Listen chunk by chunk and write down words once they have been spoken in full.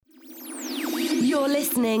You're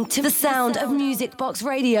listening to the sound of Music Box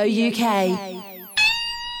Radio UK.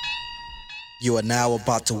 You are now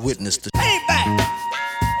about to witness the Payback.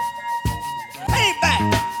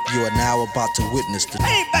 Payback. You are now about to witness the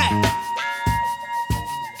Payback.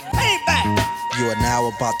 Payback. You are now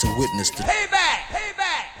about to witness the Payback.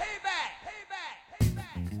 Payback. Payback.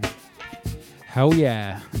 Payback. Hell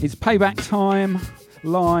yeah. It's payback time,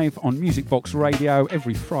 live on Music Box Radio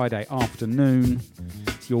every Friday afternoon.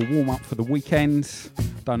 It's your warm-up for the weekend.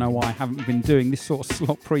 Don't know why I haven't been doing this sort of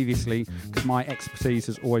slot previously, because my expertise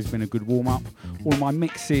has always been a good warm-up. All my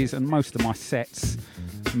mixes and most of my sets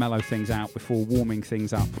mellow things out before warming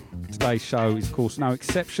things up. Today's show is, of course, no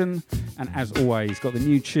exception, and as always, got the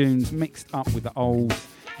new tunes mixed up with the old.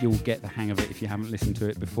 You'll get the hang of it if you haven't listened to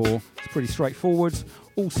it before. It's pretty straightforward.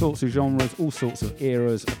 All sorts of genres, all sorts of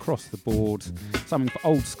eras across the board. Something for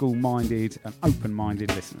old school minded and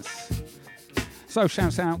open-minded listeners. So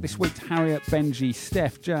shouts out this week to Harriet, Benji,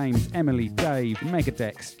 Steph, James, Emily, Dave,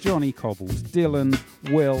 Megadex, Johnny Cobbles, Dylan,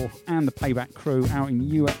 Will and the Payback crew out in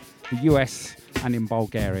the US and in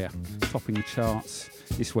Bulgaria, topping the charts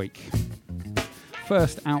this week.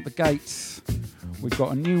 First out the gates, we've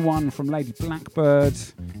got a new one from Lady Blackbird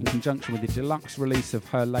in conjunction with the deluxe release of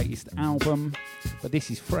her latest album. But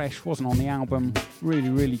this is fresh, wasn't on the album. Really,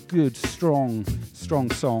 really good, strong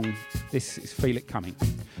song. This is Feel It Coming.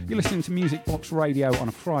 You're listening to Music Box Radio on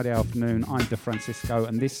a Friday afternoon. I'm DeFrancisco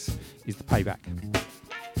and this is the Payback.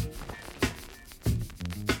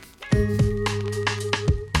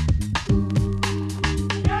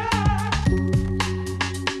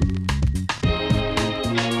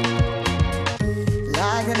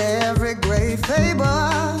 Like in every great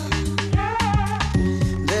fable,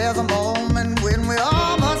 there's a moment when we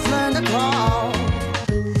all must learn to crawl.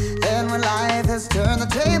 And when life has turned the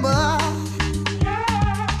table,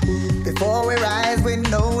 before we rise, we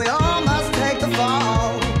know we all must take the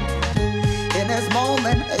fall. In this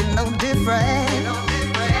moment, ain't no different.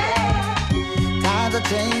 Times are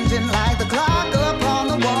changing like the clock upon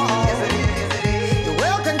the wall. The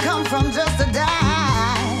world can come from just a dime.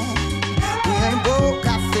 We ain't broke,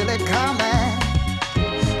 I feel it coming.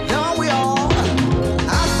 Don't we all?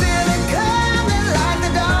 I feel it coming like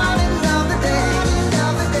the dawning of the day.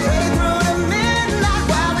 Straight through the midnight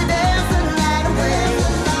while we dance the night away.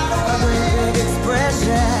 A big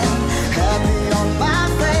expression, happy on my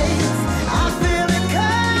face. I feel it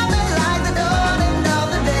coming like the dawning of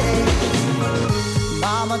the day.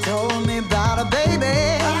 Mama told me about a baby.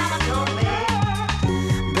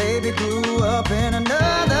 Baby grew up in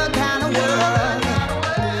another kind of world.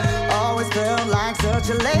 Always felt like such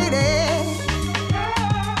a lady.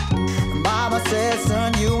 Mama said,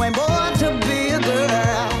 son, you ain't born to be a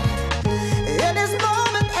girl. In this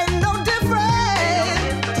moment ain't no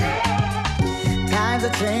different. Times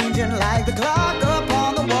are changing like the clock up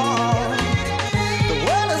on the wall. The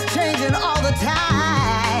world is changing all the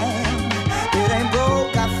time. It ain't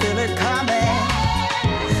broke, I feel it coming.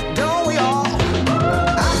 Don't we all?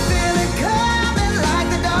 I feel it coming like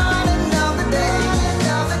the dawning of the day.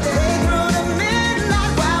 Stay through the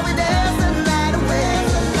midnight while we dance the night away.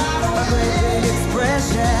 A great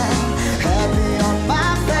expression, happy on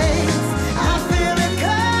my face. I feel it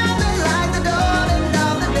coming like the dawning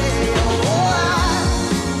of the day.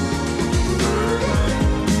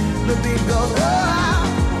 The beat goes oh,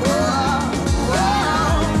 oh, oh.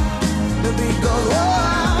 The beat goes oh.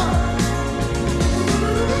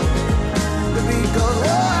 The beat goes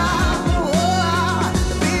oh, oh.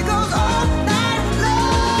 The beat goes all night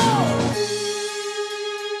long.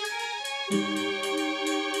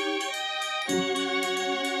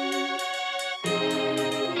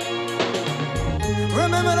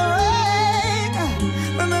 Remember the rain,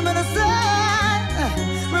 remember the sun,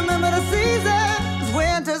 remember the seasons,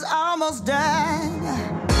 winter's almost done.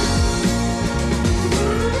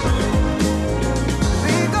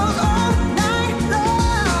 Beat goes all night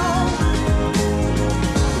long.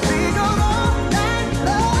 Beat goes all night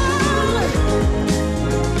long.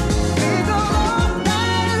 Beat goes all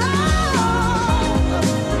night long.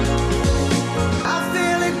 I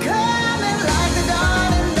feel it coming like the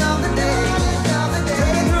dawning of the day.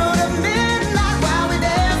 Stay through the midnight while we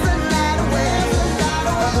dance the night away.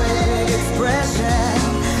 A great expression,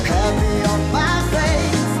 happy on my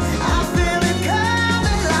face. I feel it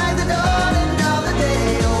coming like the dawning of the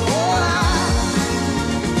day.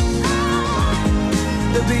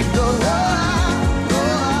 The beat goes oh, oh,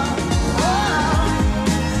 oh.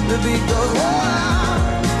 The beat goes oh.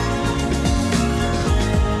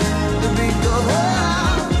 The beat goes oh,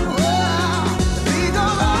 oh. The beat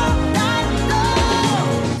goes all night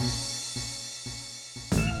long.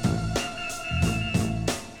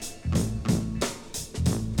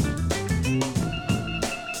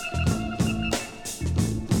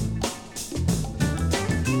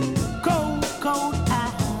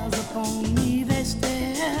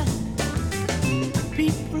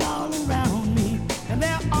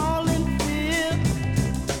 they're all in fear.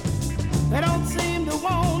 They don't seem to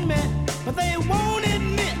want me, but they won't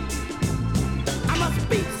admit I must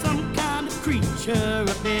be some kind of creature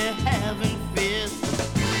if they're having fears.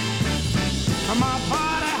 From my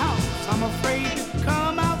body house, I'm afraid to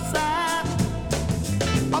come outside.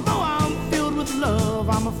 Although I'm filled with love,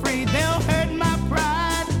 I'm afraid they'll hurt my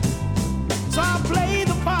pride. So I'll play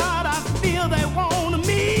the part I feel they want of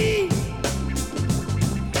me,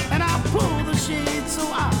 and I'll pull the shade so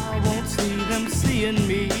I won't see them seeing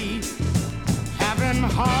me. Having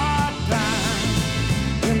hard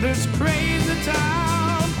time in this crazy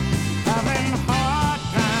town. Having hard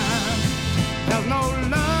time. There's no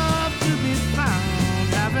love to be found.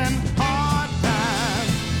 Having hard time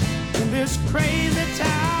in this crazy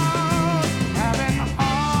town. Having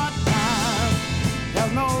hard time.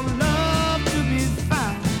 There's no love to be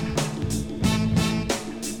found.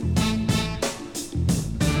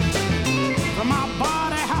 From my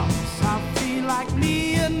body house, I feel like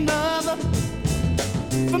me another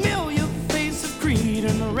familiar face of creed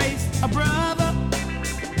and a race, a brother.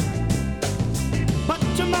 But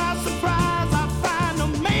to my surprise, I find a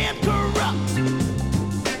man corrupt.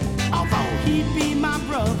 Although he be my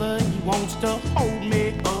brother, he wants to hold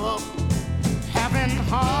me up. Having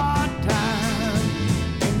hard time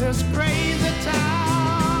in this crazy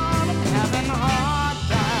town. Having hard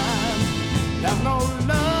time. There's no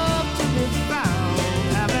love to be found.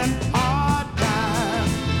 Having hard time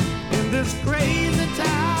in this crazy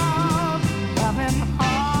town. Having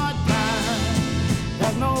hard time.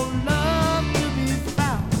 There's no love to be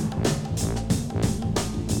found.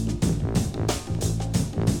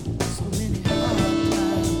 So many hard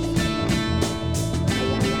times.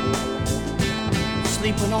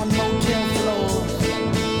 Sleeping on motel floors.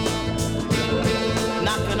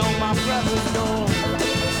 Knocking on my brother's door.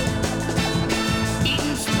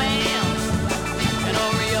 Eating Spam and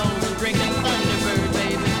Oreos and drinking Thunderbird,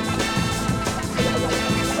 baby.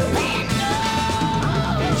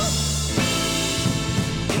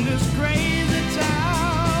 In this crazy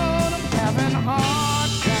town, I'm having a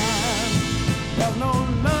hard time. There's no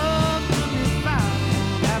love to be found.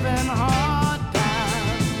 Having a hard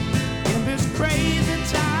time. In this crazy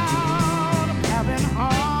town, I'm having a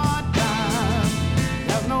hard time.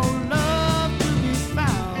 There's no love to be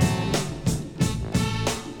found.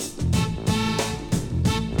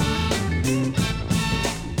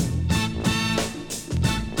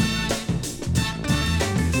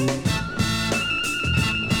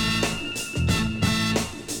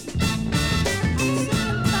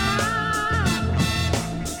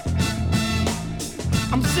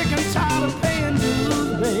 I'm sick and tired of paying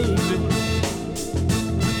dues, baby.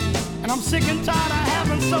 And I'm sick and tired of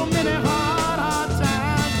having so many hard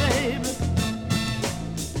times, baby.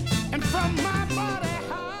 And from my body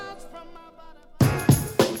house, from my body.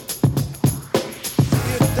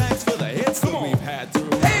 Give thanks for the hits that we've had through.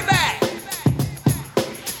 Payback!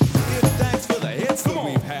 Give thanks for the hits that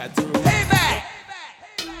we've had through. Payback!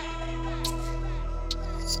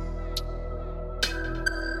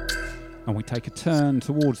 And we take a turn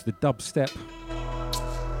towards the dubstep.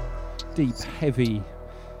 Deep, heavy,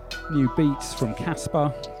 new beats from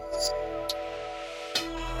Casper.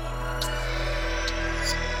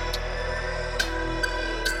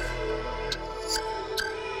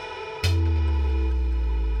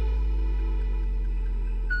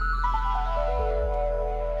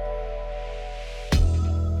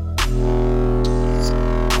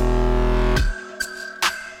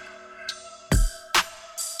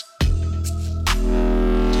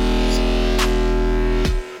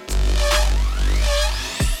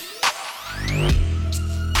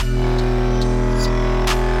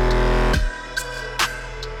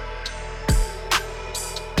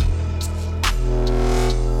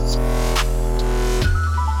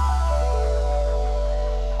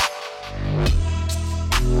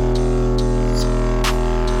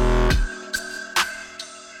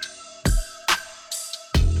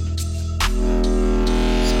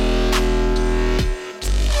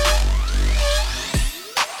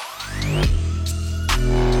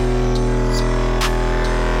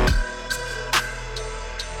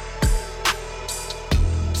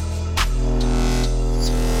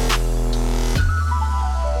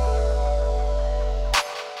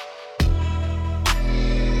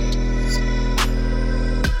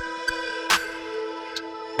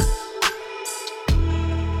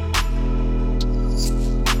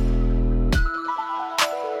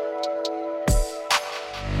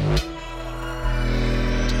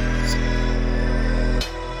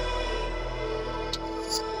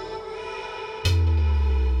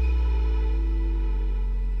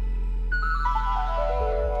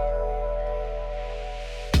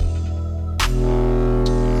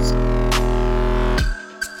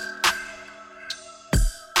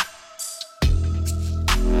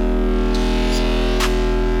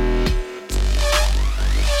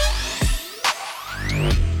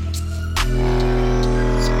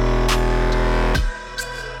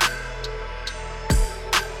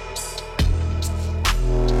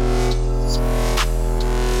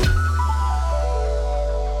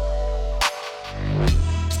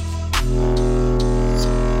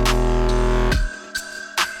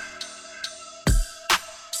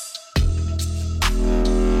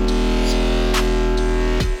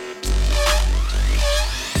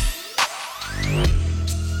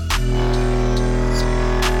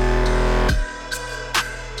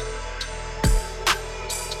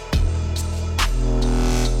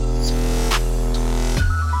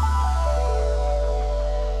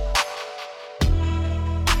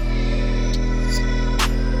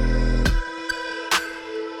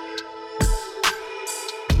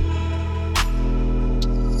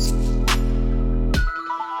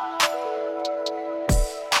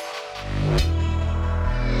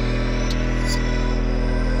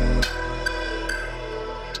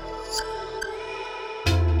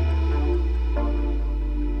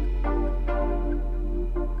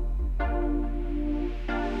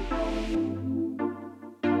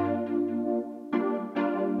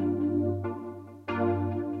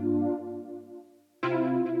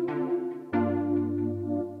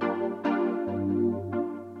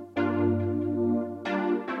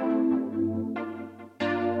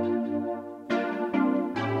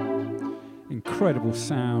 incredible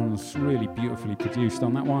sounds, really beautifully produced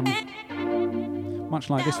on that one. Much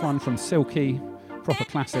like this one from Silky, proper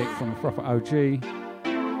classic from a proper OG.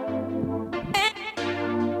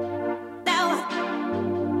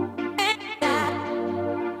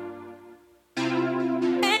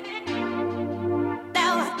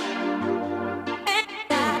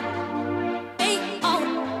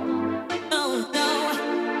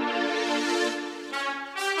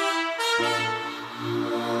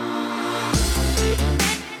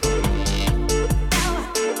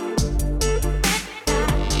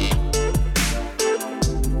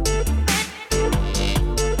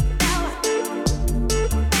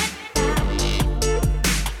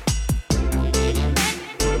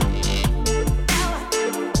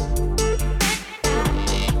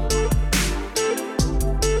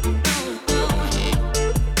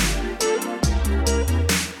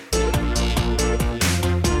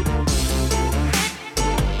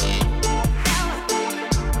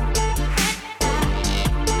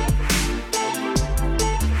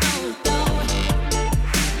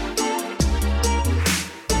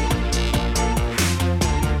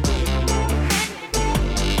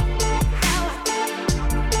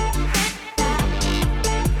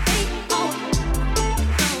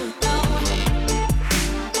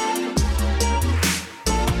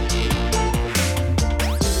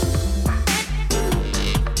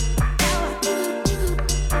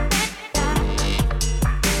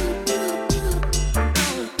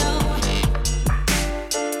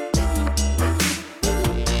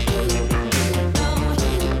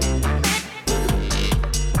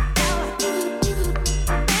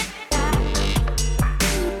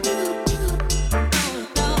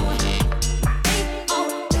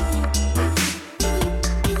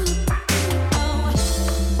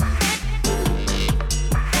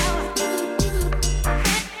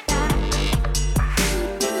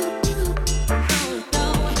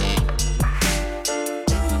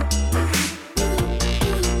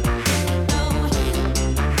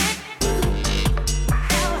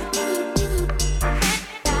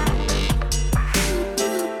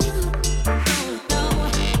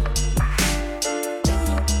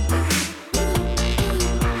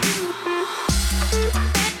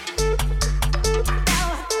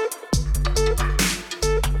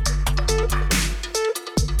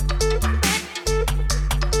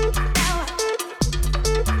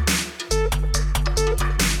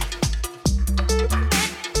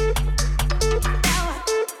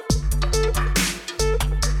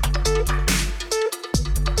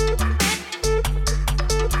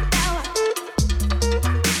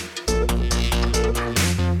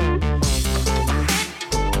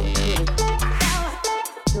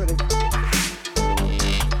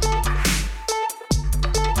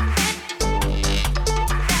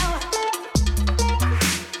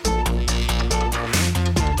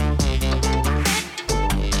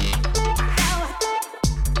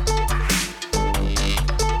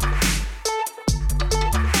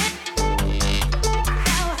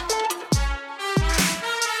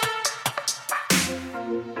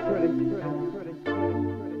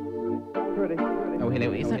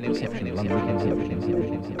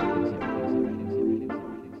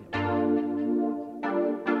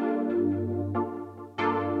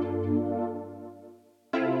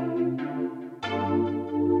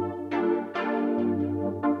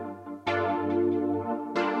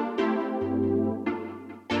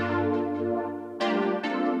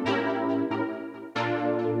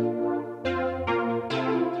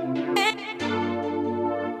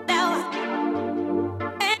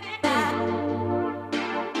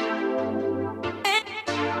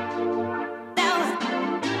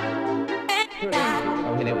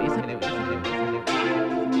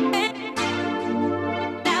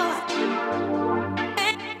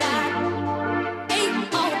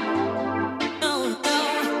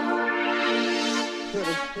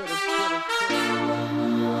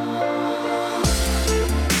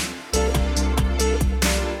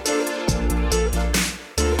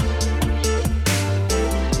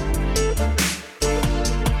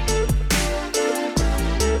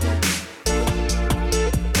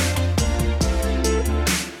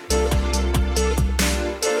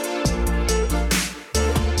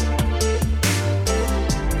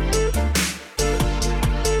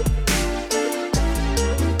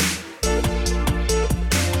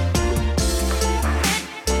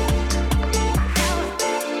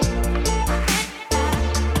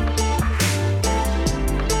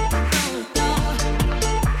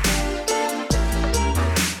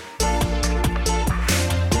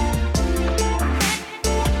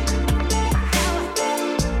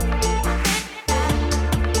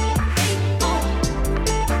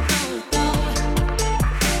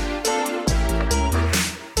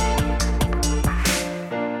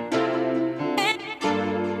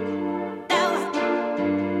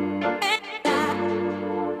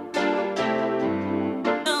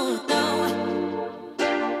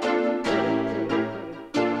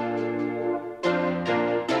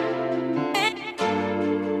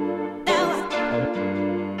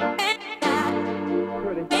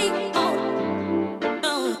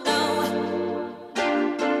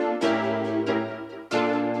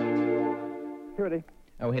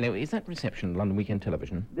 Oh, hello. Is that reception, London Weekend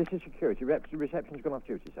Television? This is security. Reception's gone off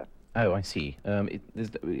duty, sir. Oh, I see.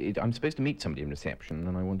 I'm supposed to meet somebody in reception,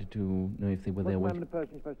 and I wanted to know if they were there. What's the name of the person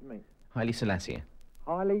you're supposed to meet? Haile Selassie.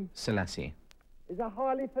 Haile? Selassie. Is that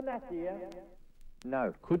Haile Selassie, yeah?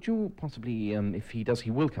 No. Could you possibly, if he does,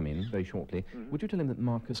 he will come in very shortly. Would you tell him that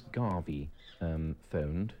Marcus Garvey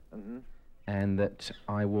phoned, and that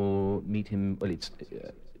I will meet him? Well, it's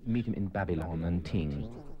meet him in Babylon and Ting.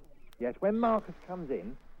 Yes. When Marcus comes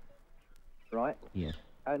in, right? Yeah.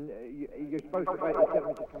 And you're supposed to wait until 7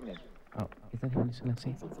 minutes to come in. Oh, is that Haile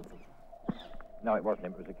Selassie? No, it wasn't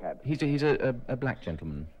him. It was a cab. He's a black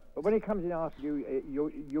gentleman. But when he comes in after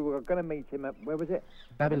you, you were going to meet him at, where was it?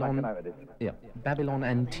 Babylon. Make a note of this. Yeah, Babylon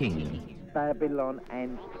and Ting. Babylon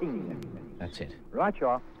and Ting. That's it. Right, you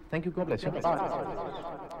are. Thank you. God bless you.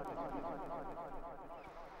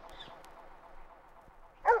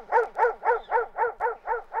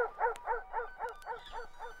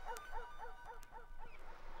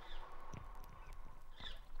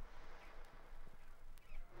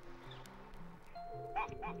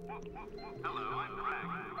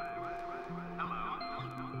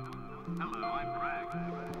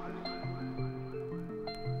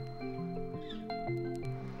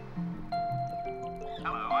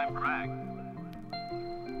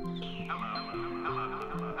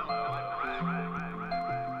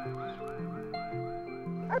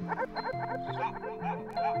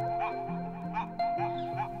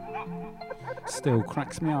 Still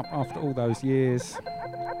cracks me up after all those years.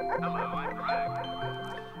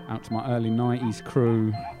 Out to my early 90s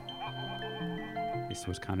crew. This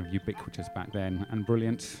was kind of ubiquitous back then and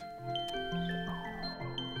brilliant.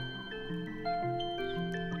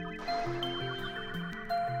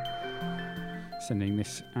 Sending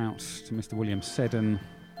this out to Mr. William Seddon.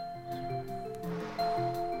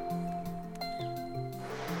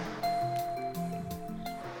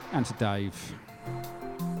 And to Dave.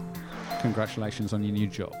 Congratulations on your new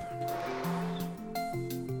job.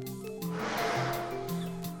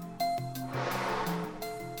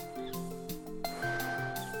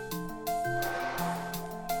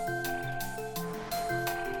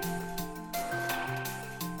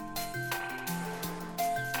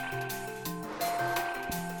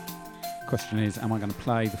 Question is, am I going to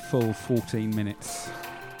play the full 14 minutes?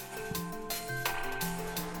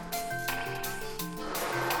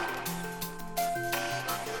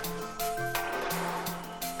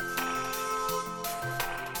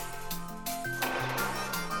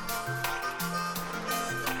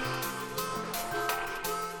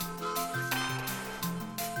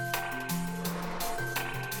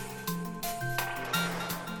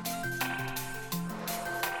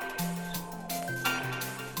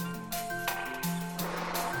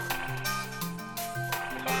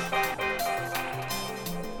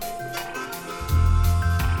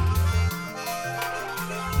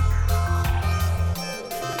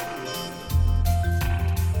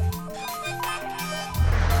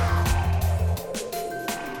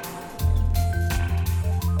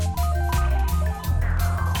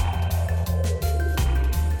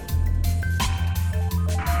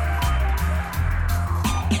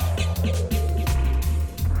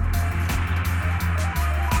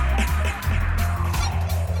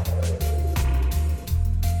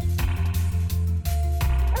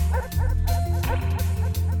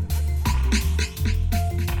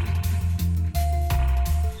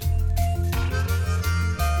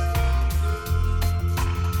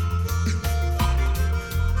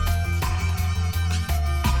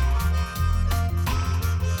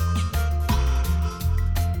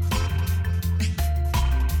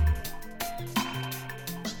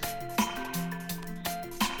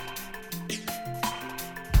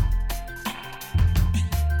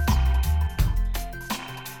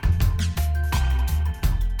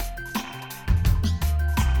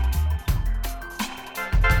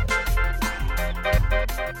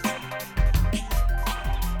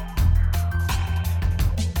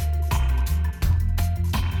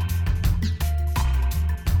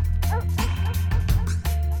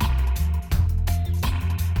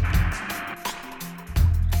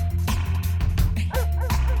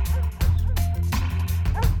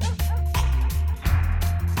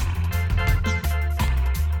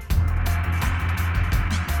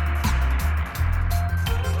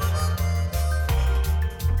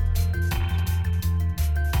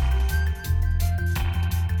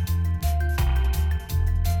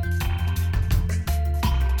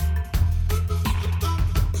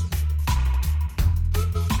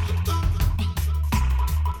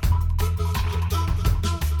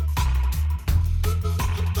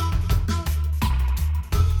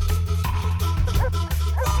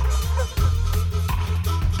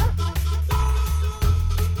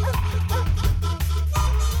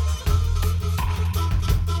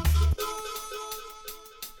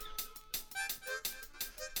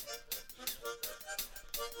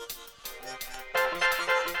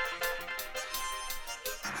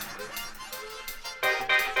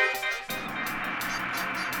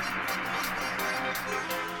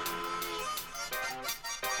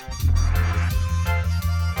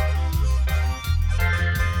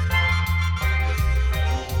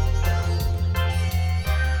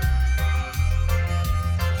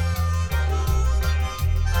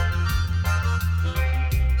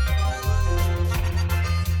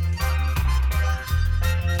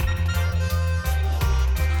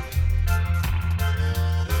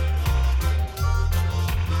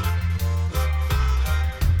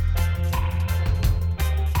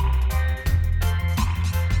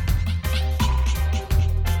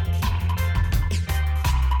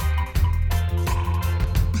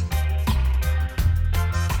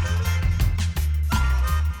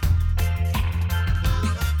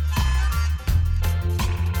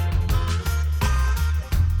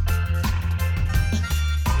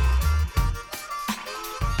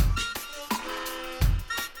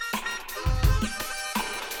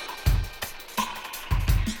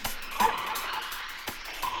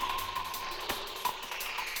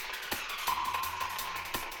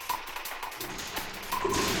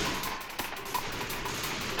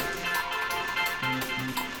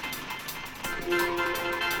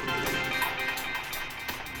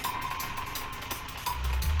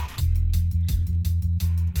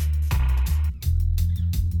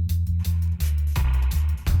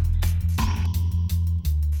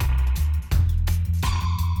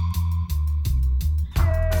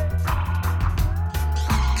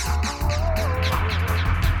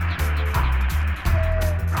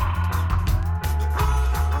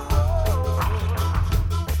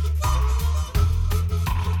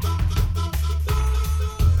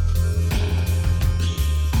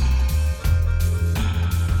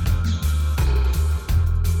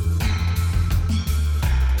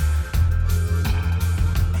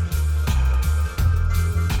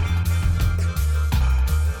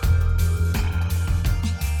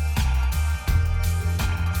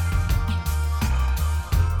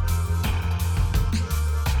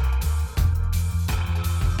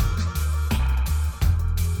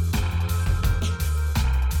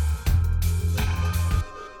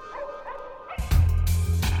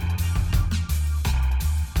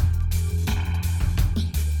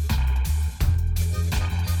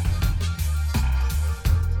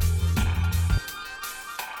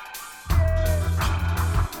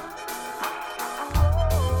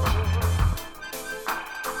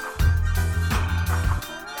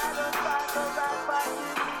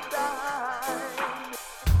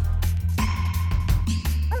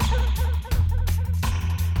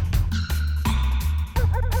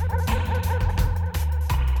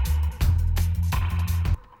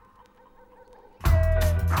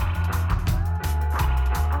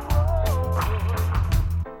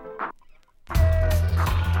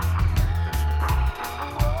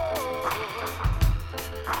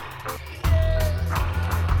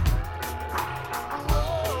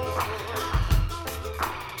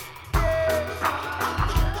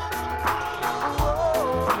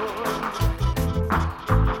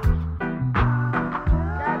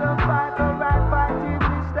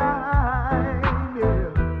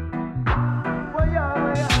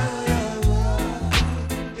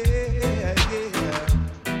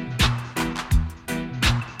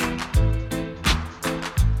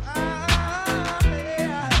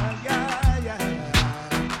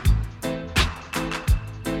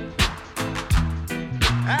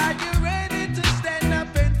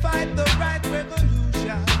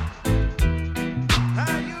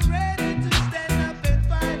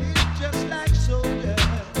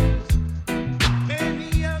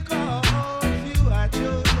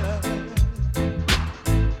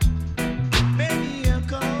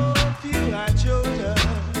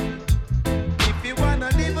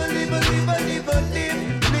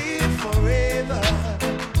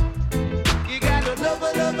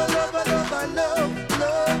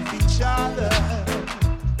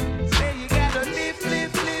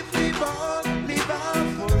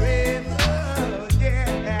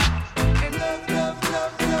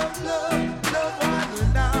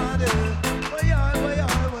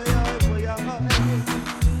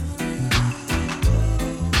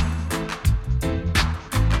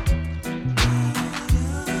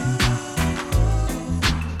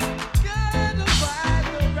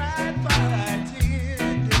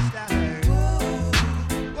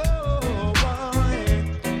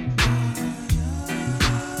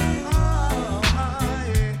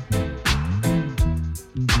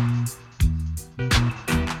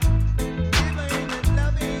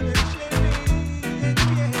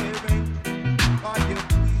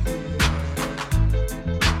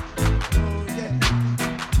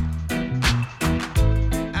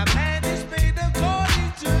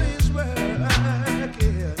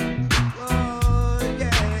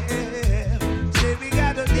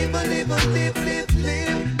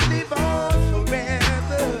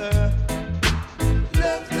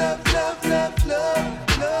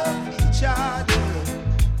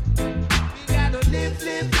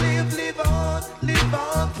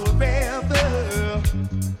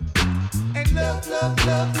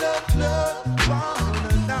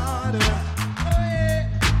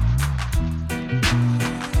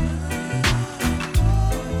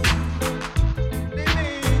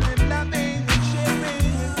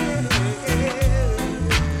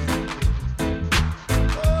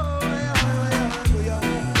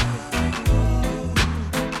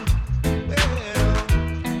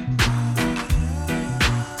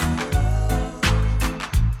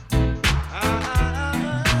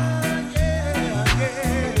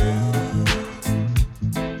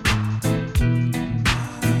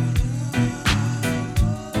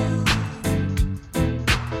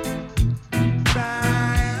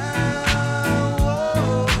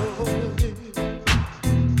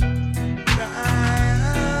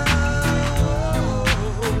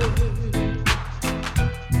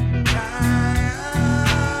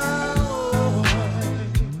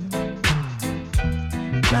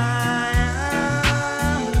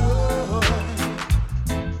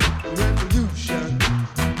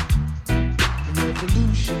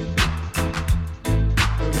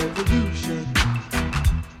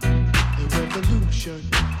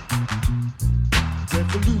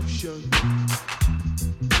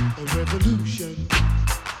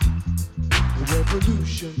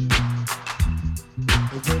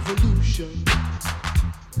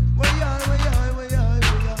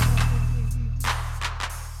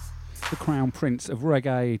 Prince of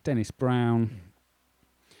reggae, Dennis Brown.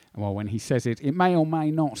 Well, when he says it, it may or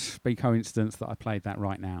may not be coincidence that I played that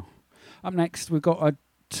right now. Up next, we've got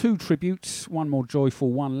two tributes, one more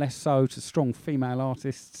joyful, one less so, to strong female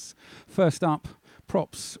artists. First up,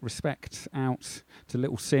 props, respect out to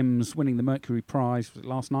Little Sims, winning the Mercury Prize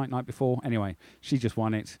last night before. Anyway, she just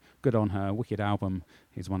won it. Good on her. Wicked album.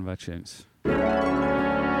 Here's one of her tunes.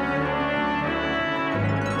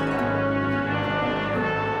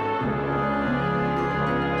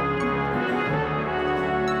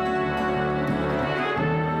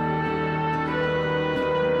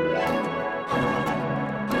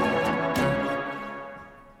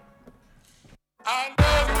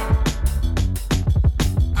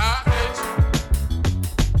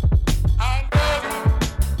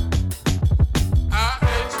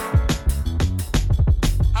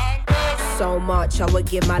 I would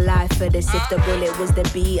give my life for this. If the bullet was the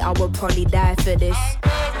beat, I would probably die for this.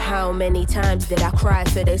 How many times did I cry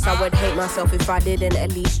for this? I would hate myself if I didn't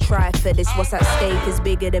at least try for this. What's at stake is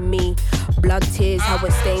bigger than me. Blood, tears, how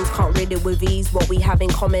it stains, can't rid it with ease. What we have in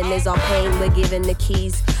common is our pain. We're given the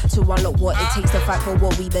keys to unlock what it takes to fight for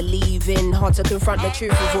what we believe in. Hard to confront the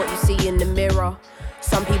truth of what you see in the mirror.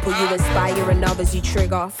 Some people you inspire and others you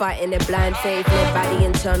trigger. Fighting in blind faith led by the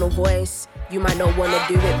internal voice. You might not want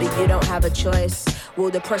to do it, but you don't have a choice. Will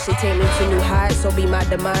the pressure take me to new heights or be my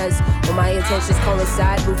demise? Will my intentions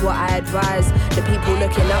coincide with what I advise? The people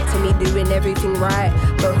looking up to me doing everything right.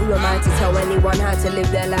 But who am I to tell anyone how to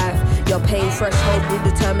live their life? Your pain threshold will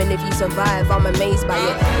determine if you survive. I'm amazed by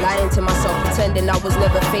it, lying to myself, pretending I was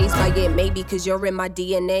never fazed by it. Maybe cause you're in my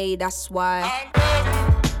DNA, that's why.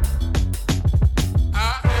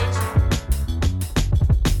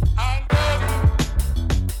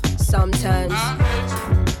 Sometimes,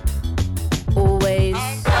 always,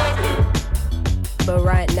 but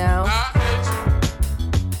right now,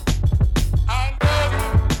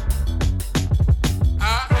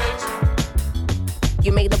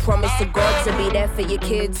 you made a promise to God to be there for your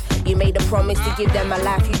kids. You made a promise to give them a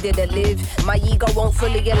life you didn't live. My ego won't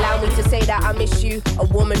fully allow me to say that I miss you. A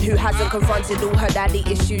woman who hasn't confronted all her daddy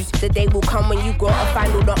issues. The day will come when you grow up,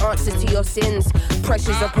 find all the answers to your sins.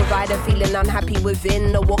 Pressures of provider, feeling unhappy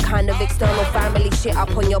within. Or what kind of external family shit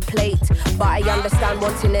up on your plate. But I understand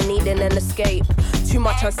wanting and needing an escape. Too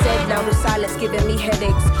much unsaid, now the silence giving me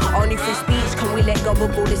headaches. Only through speech can we let go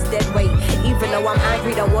of all this dead weight. Even though I'm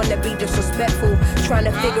angry, don't wanna be disrespectful. Trying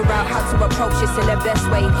to figure out how to approach this in the best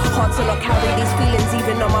way. Hard to not carry these feelings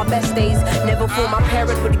even on my best days. Never thought my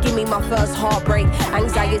parents would give me my first heartbreak.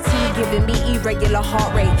 Anxiety giving me irregular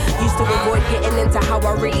heart rate. Used to avoid getting into how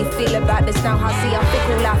I really feel about this. Now I see how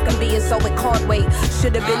fickle life can be and so it can't wait.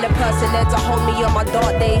 Should have been the person there to hold me on my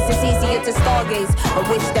dark days. It's easier to stargaze. I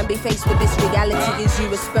wish than be faced with this reality. Is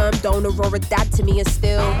you a sperm donor or a dad to me and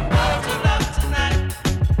still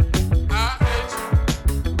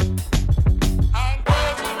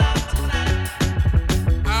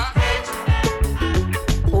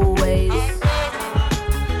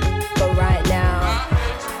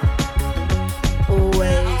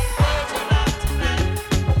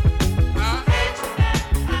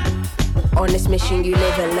mission you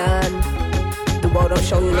live and learn. The world don't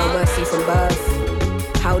show you no mercy from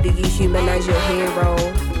birth. How do you humanize your hero?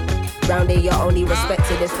 Round here you're only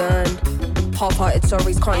respected if earned. Half-hearted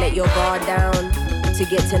stories can't let your guard down. to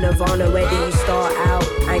get to Nirvana, where do you start out?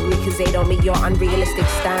 Angry cause they don't meet your unrealistic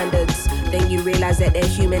standards. Then you realize that they're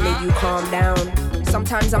human and you calm down.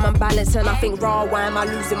 Sometimes I'm unbalanced and I think, raw, why am I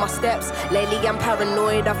losing my steps? Lately I'm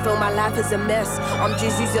paranoid, I feel my life is a mess. I'm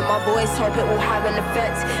just using my voice, hope it will have an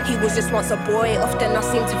effect. He was just once a boy, often I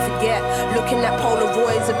seem to forget. Looking at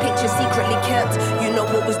Polaroids, a picture secretly kept. You know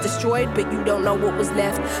what was destroyed, but you don't know what was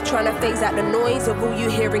left. Trying to phase out the noise of all you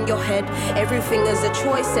hear in your head. Everything is a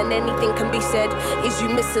choice and anything can be said. Is you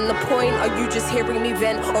missing the point? Are you just hearing me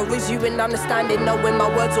vent? Or is you in understanding, knowing my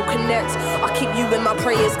words will connect? I keep you in my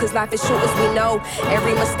prayers, cause life is short as we know.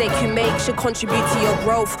 Every mistake you make should contribute to your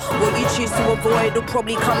growth. What you choose to avoid will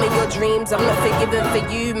probably come in your dreams. I'm not forgiven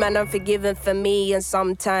for you, man, I'm forgiven for me. And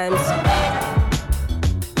sometimes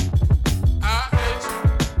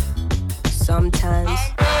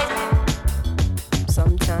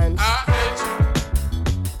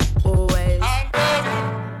always.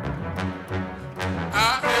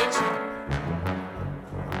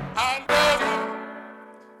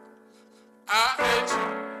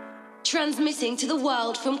 Transmitting to the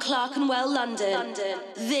world from Clerkenwell, London.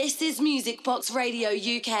 This is Music Box Radio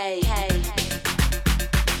UK.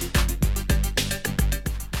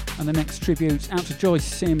 And the next tribute's out to Joyce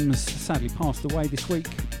Sims, sadly passed away this week.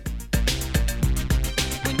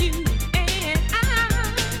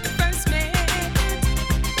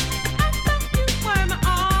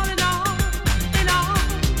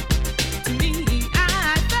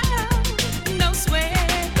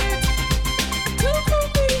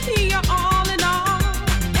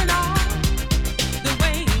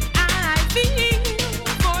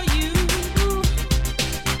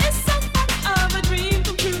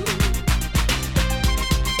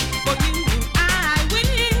 For you, I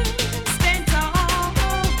win.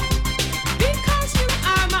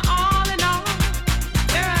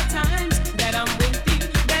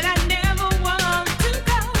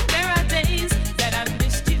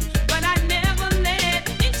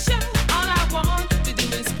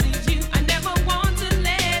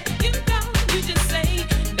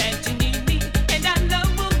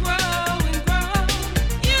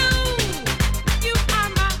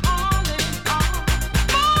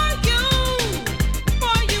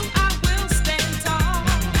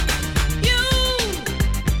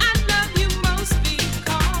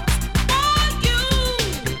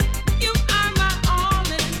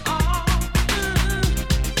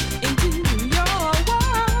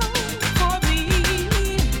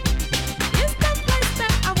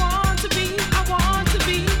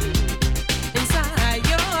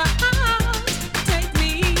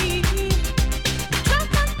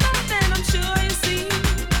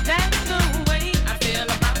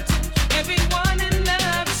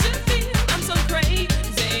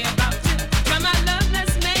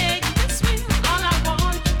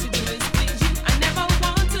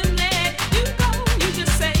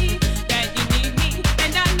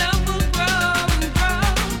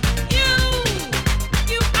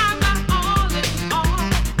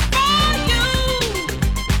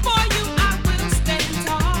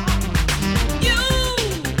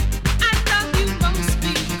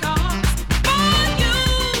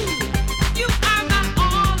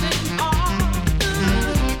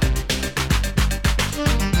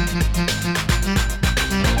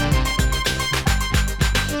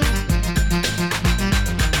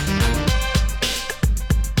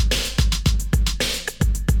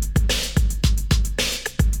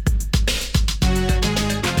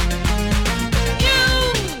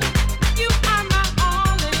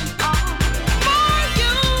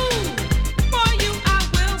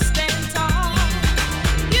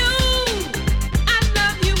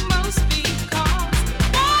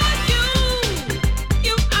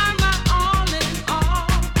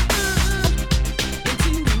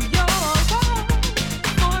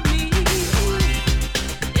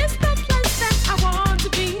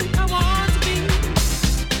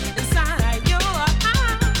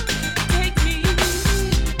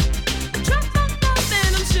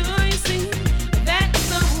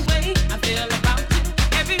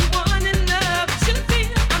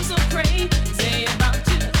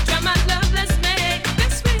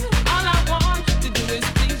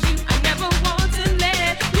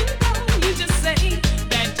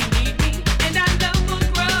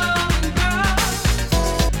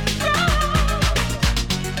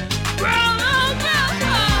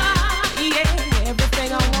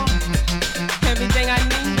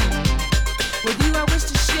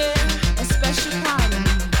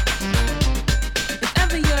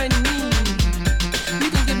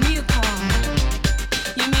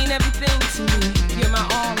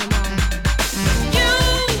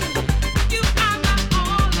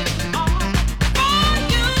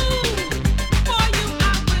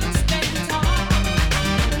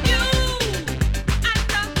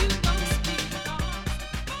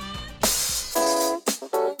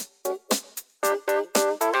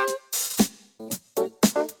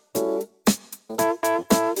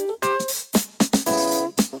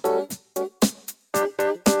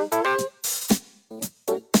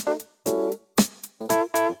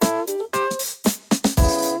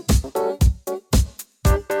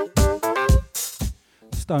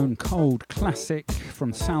 stone cold classic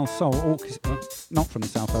from Soul Soul Orchestra, not from the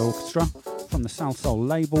Soul Soul Orchestra, from the Soul Soul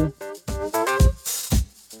label.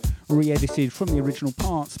 Re-edited from the original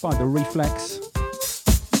parts by the Reflex.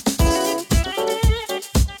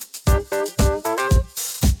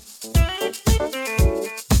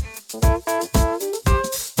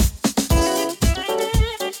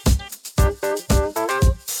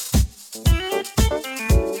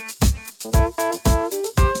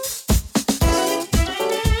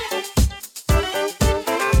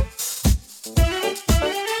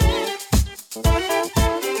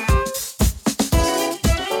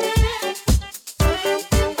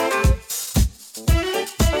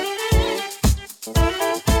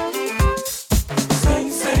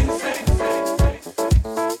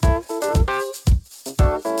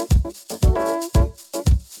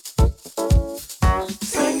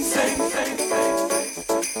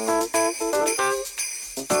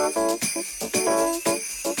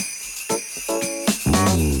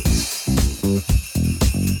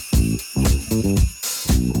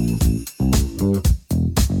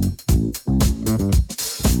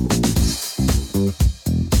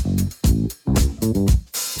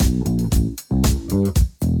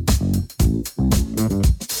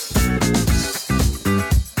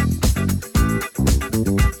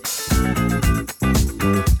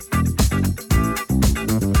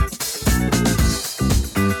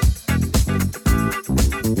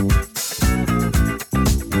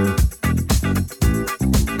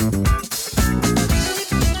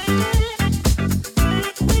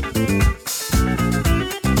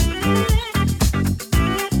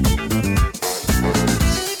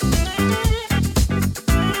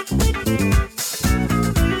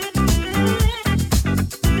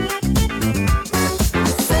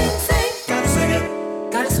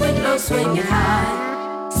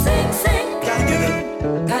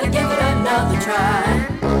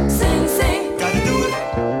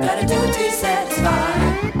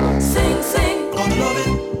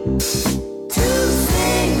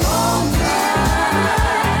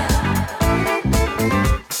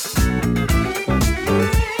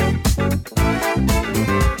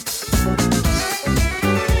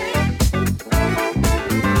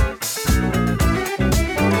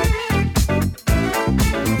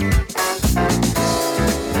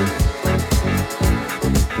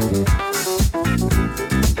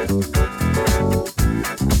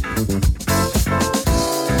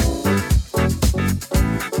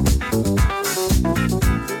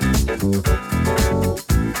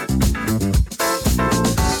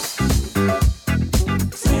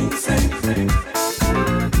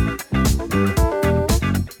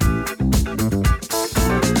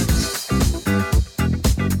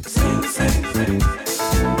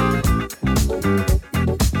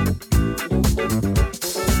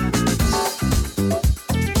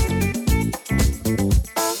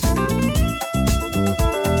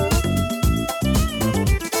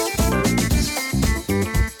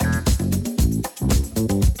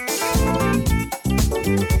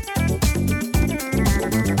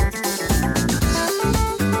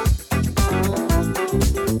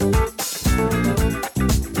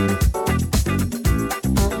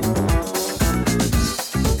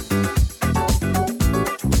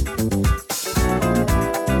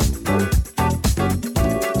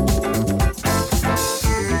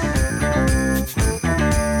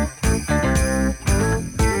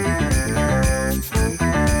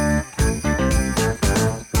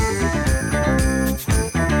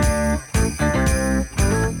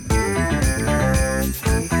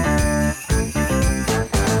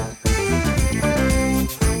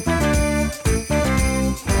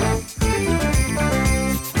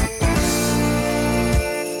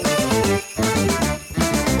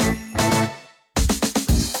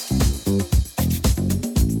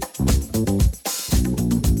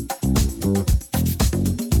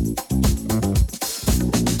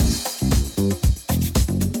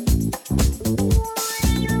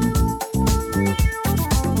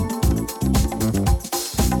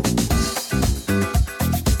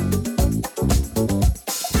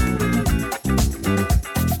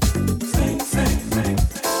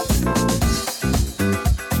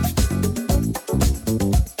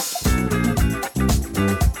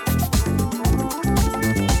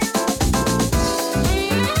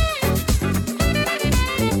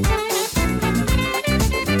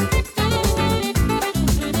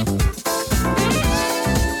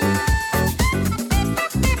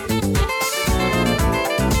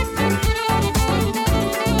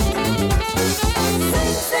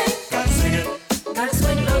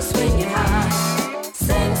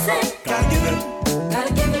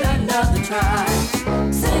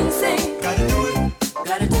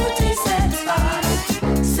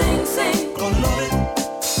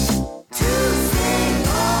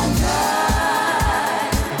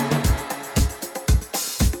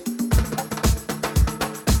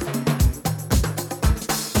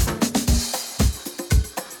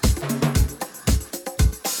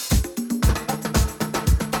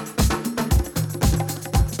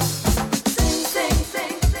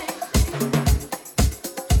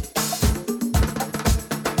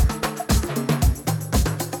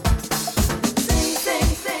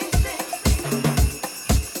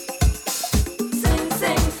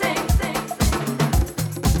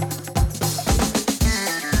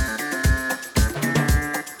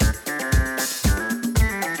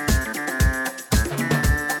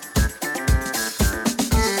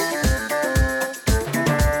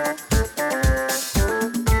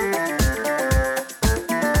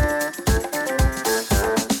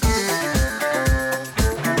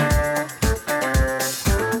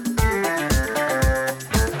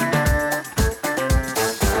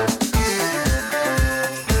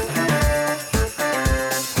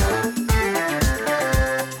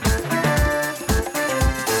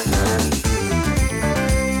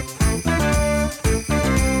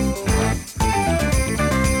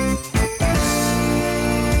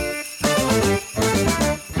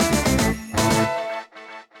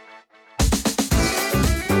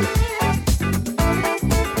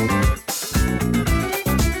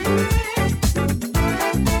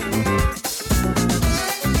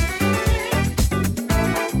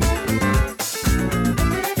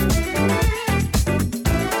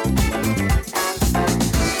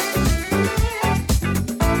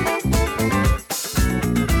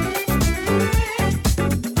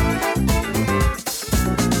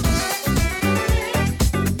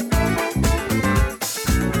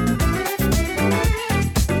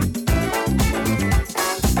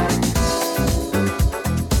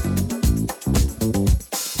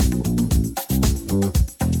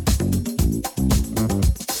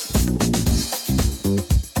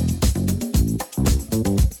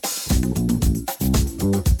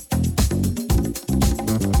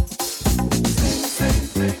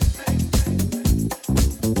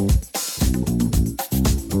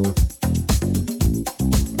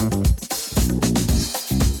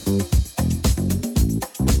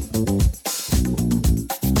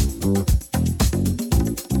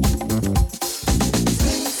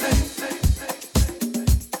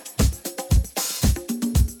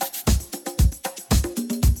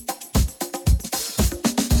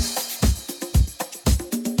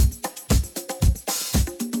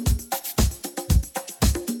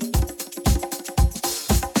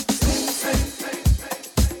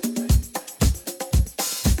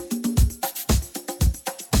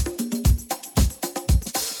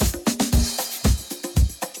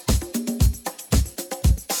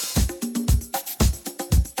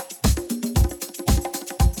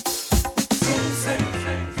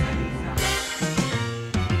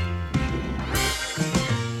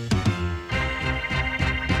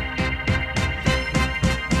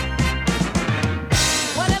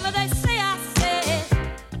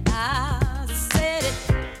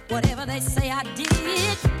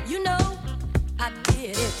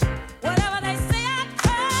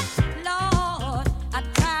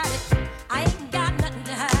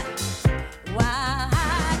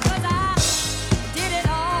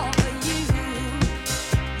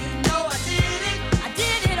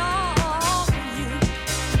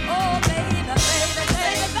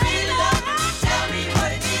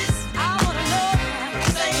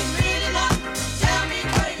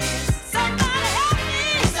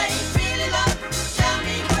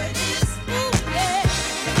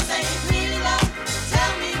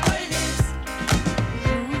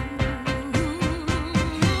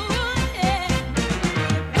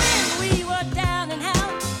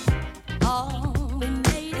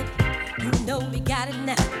 it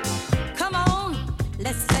now. Come on,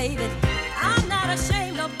 let's save it. I'm not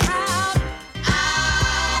ashamed or proud.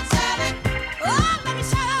 I'll save it. Oh, let me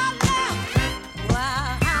shout out loud.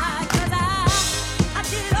 Why? 'Cause I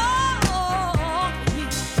did it all for you.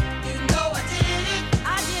 You know I did it.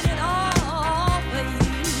 I did it all for you.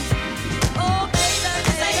 Oh, baby,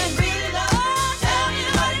 this ain't really love. Tell me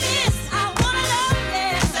what it is. I wanna love you.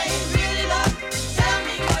 This ain't really love. Tell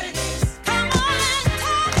me what it is. Come on and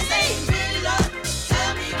tell me. This ain't really love.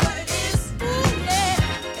 Tell me what it is. Ooh,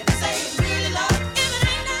 yeah. If this ain't really love, if it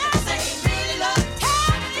ain't now, this ain't really love.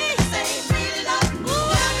 Tell me. This ain't really love. Ooh,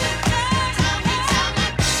 yeah. Tell me.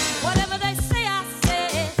 Whatever they say, I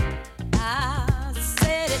said. I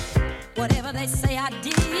said it. Whatever they say, I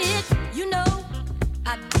did. You know,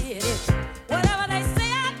 I did it. Whatever they say,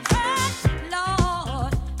 I tried.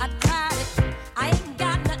 Lord, I tried it. I ain't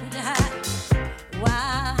got nothing to hide.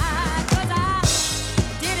 Why? 'Cause I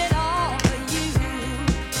did it all for you.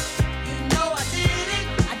 You know I did it.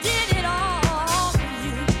 I did it all for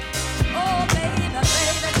you. Oh, baby,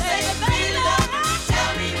 baby, baby, baby.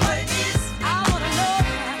 Tell me what it is. I wanna know.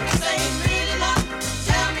 This ain't really love.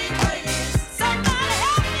 Tell me what it is. Somebody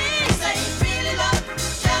help me. This ain't really love.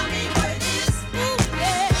 Tell me what it is. Ooh,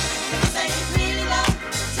 yeah. This ain't really love.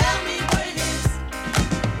 Tell me what it is.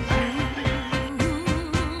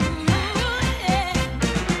 Yeah.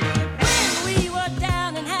 When we were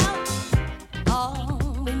down and out, oh,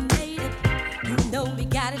 we made it. You know we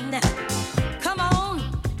got it now. Come on,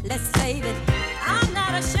 let's save it. I'm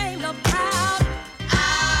not ashamed or proud.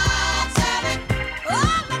 I'll tell it.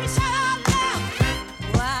 Oh, let me shout out loud.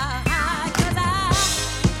 Why? 'Cause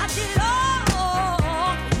I did it all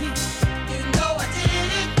for you. You know I did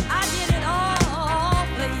it. I did it all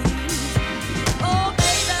for you. Oh,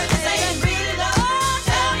 baby, this ain't really love.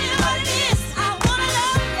 Tell me what it is. I wanna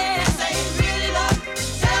love you. This ain't really love.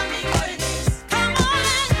 Tell me what it is. Come on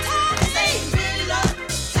and tell me. This ain't really love.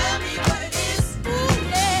 Tell me what it is. Ooh,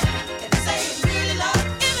 yeah. If this ain't really love,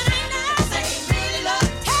 if it ain't now, this ain't really love.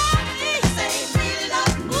 Tell me. This ain't really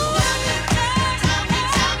love. Ooh, yeah. Tell me.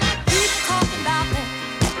 People talking about me,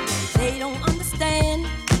 they don't understand.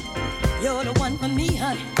 You're the one for me,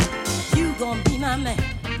 honey. You gon' be my man.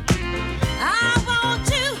 I want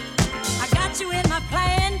you. I got you in my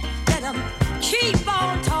plan. Let 'em keep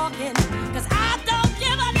on talking, 'cause I don't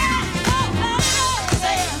give a damn. Oh, no, no. This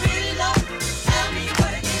ain't really love. Tell me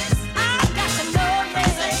what it is. I got to know, yeah.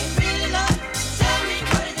 This ain't really love. Tell me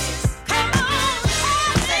what it is. Come on, tell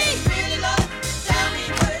me. This ain't really love. Tell me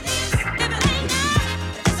what it is. If it ain't now,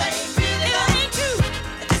 this ain't really love. If it ain't true,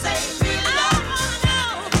 this ain't really love. I wanna know.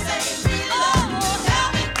 This ain't really love. Tell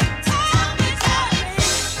me, tell me, tell me.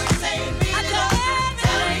 This ain't really love.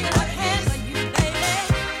 Tell me what it is. For you, baby.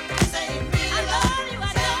 This ain't really love. I love you.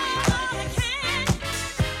 I tell me what it can.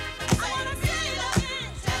 I wanna say it again.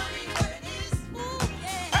 Tell me what it is. Ooh,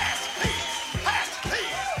 yeah. Pass the peas, pass the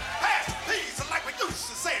peas, pass the peas. I like what you used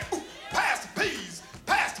to say. Ooh, pass the peas,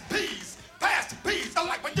 pass the peas, pass the peas. I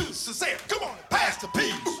like what you used to say. Come on, pass the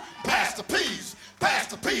peas, pass the peas, pass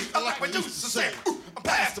the peas. I like what you used to say. Ooh,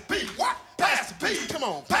 pass the peas, what? Pass the peas. Come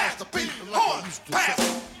on, pass the peas. Hold on, pass.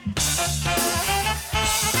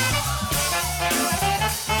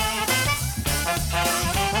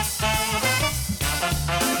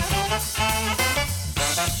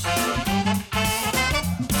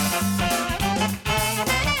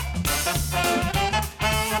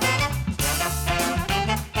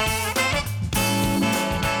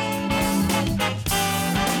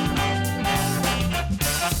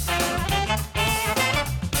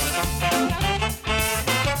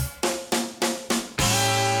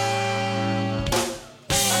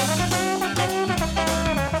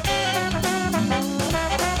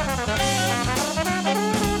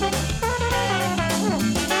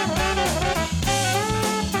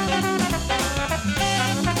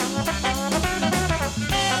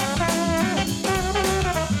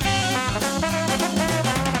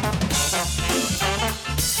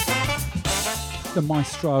 The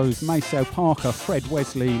Maestros, Maceo Parker, Fred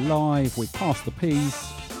Wesley, live with Pass the Peas.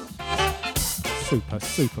 Super,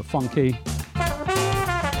 super funky.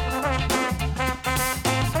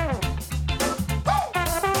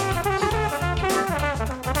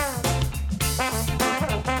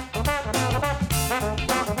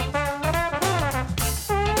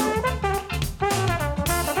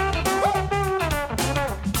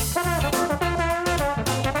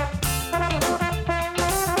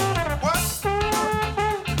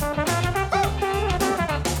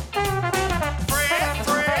 Fred,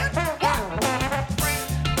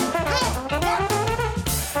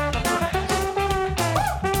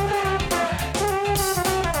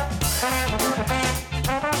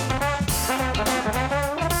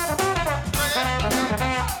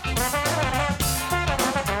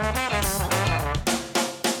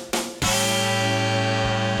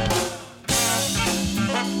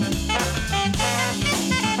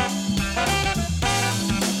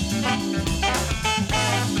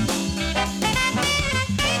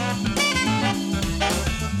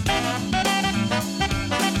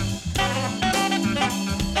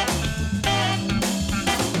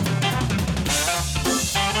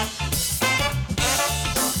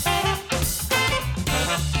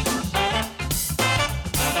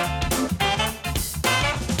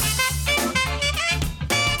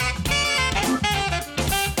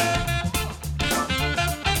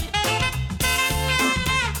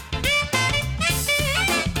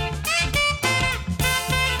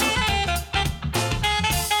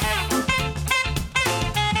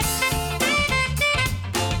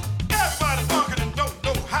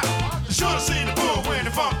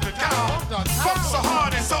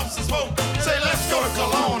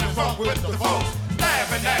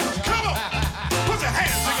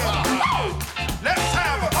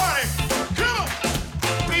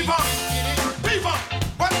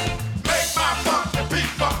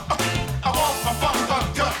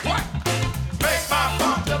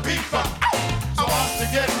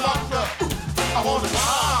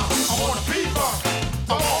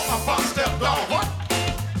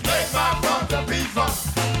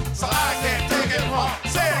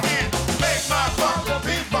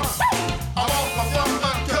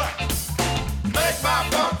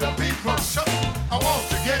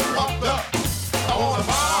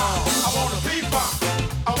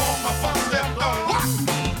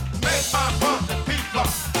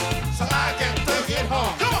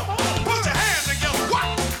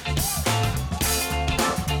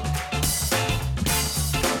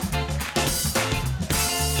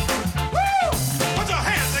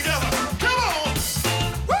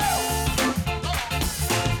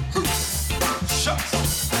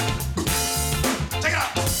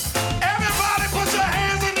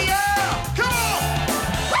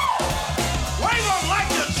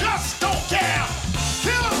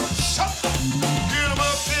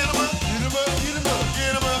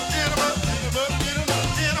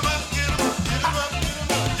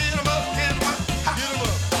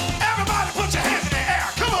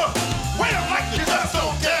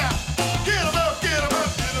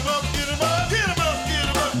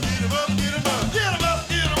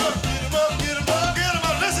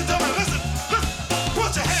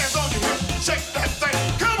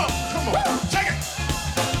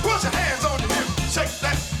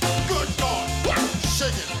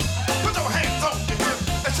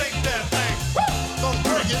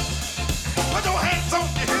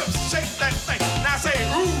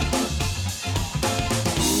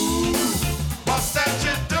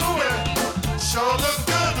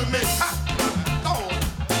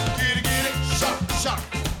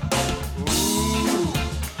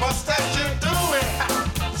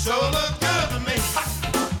 sure look good to me. Ha,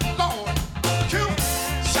 Lord, cute,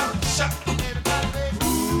 shot, shot.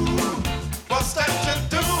 Ooh, what's that you're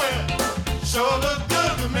doing? Sure look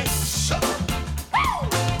good to me. Shot,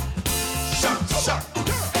 shot, shot.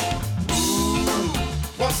 Ooh,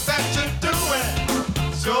 what's that you're doing?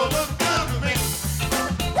 Sure look good to me.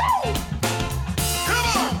 Come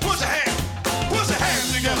on, put your hands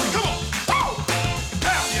together. Come on,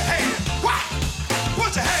 clap your hands. Wah!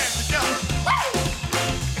 Put your hands together.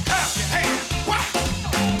 Clap your hands. Wah!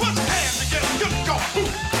 Put your hands together. Good God.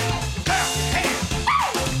 Clap your hands.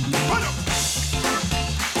 Put 'em.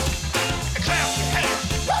 Clap your hands.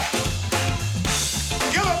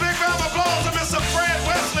 Give a big round of applause to Mr. Fred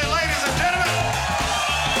Wesley, ladies and gentlemen.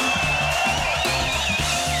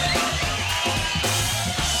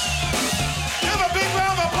 Give a big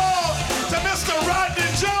round of applause to Mr. Rodney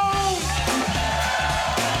Jones.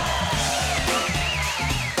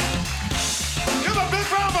 Give a big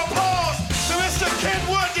round of applause to Mr.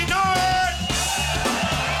 Kenwood Denard.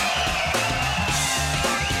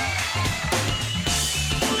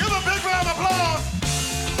 Give a big round of applause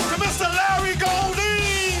to Mr. Larry Goldie.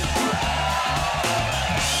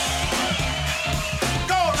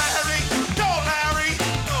 Go Larry, go Larry,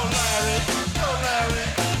 go Larry, go Larry,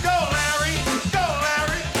 go Larry, go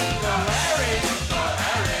Larry, go Larry,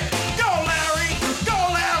 go Larry, go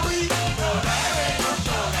Larry, go Larry,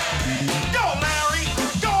 go Larry,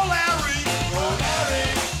 go Larry, go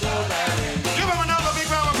Larry, go Larry. Give him another big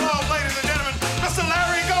round of applause, ladies and gentlemen, Mr.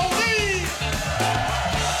 Larry Goldie.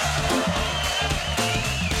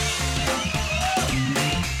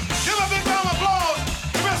 Give a big round of applause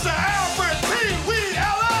to Mr. Alfred P. Wee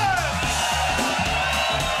Ellis.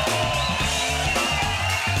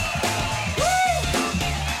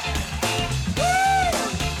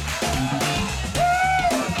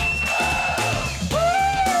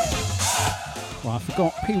 Well, I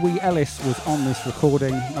forgot Pee Wee Ellis was on this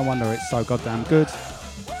recording. No wonder it's so goddamn good.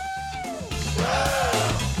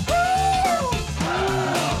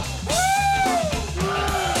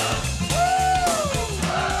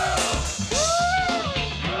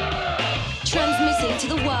 Transmitting to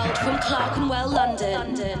the world from Clerkenwell,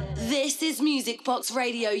 London. This is Music Box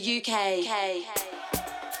Radio UK.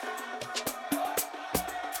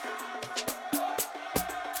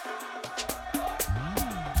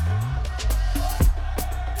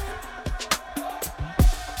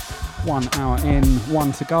 One hour in,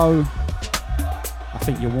 one to go. I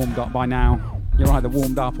think you're warmed up by now. You're either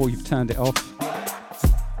warmed up or you've turned it off.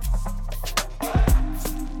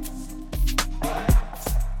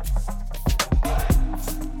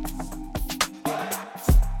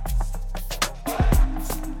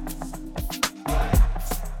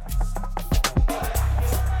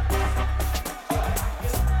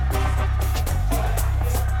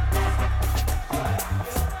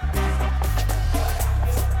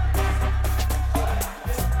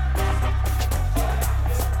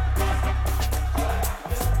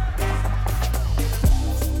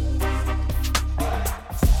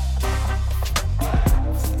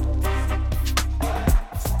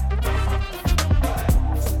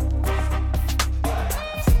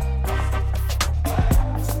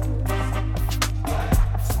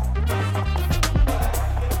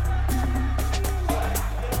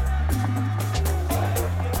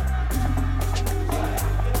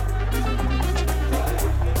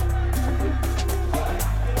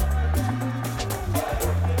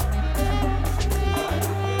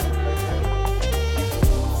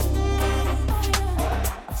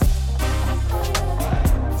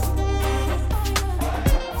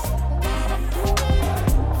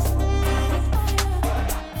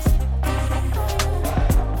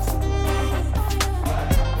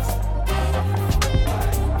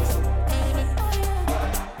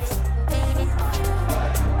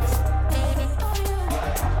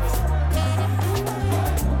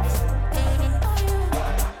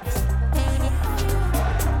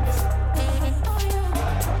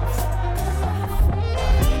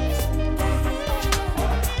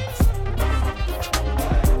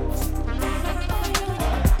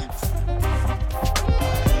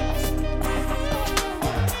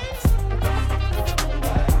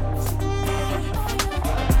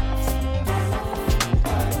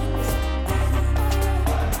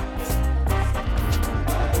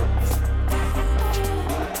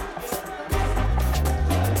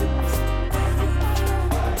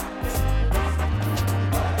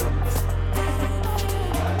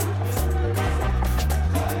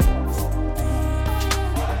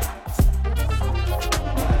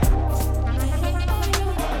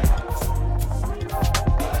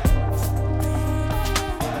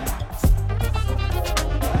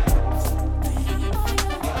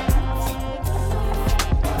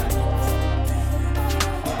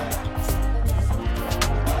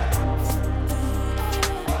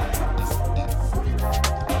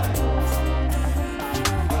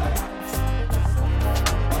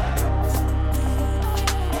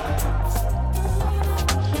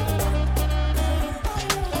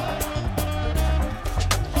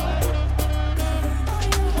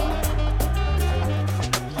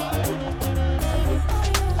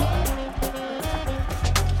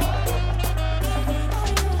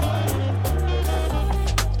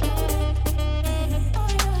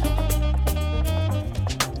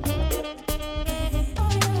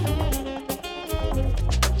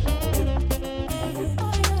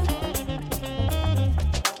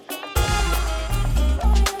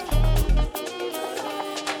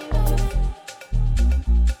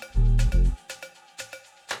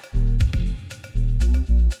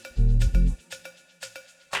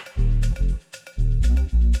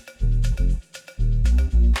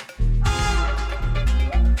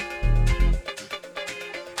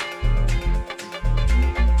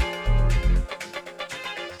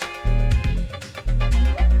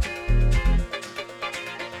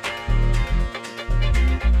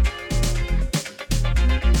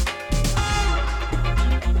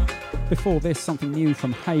 Before this, something new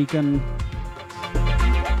from Hagen.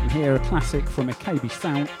 And here a classic from a KB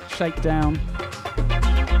Shakedown.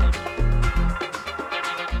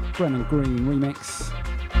 Brennan Green remix.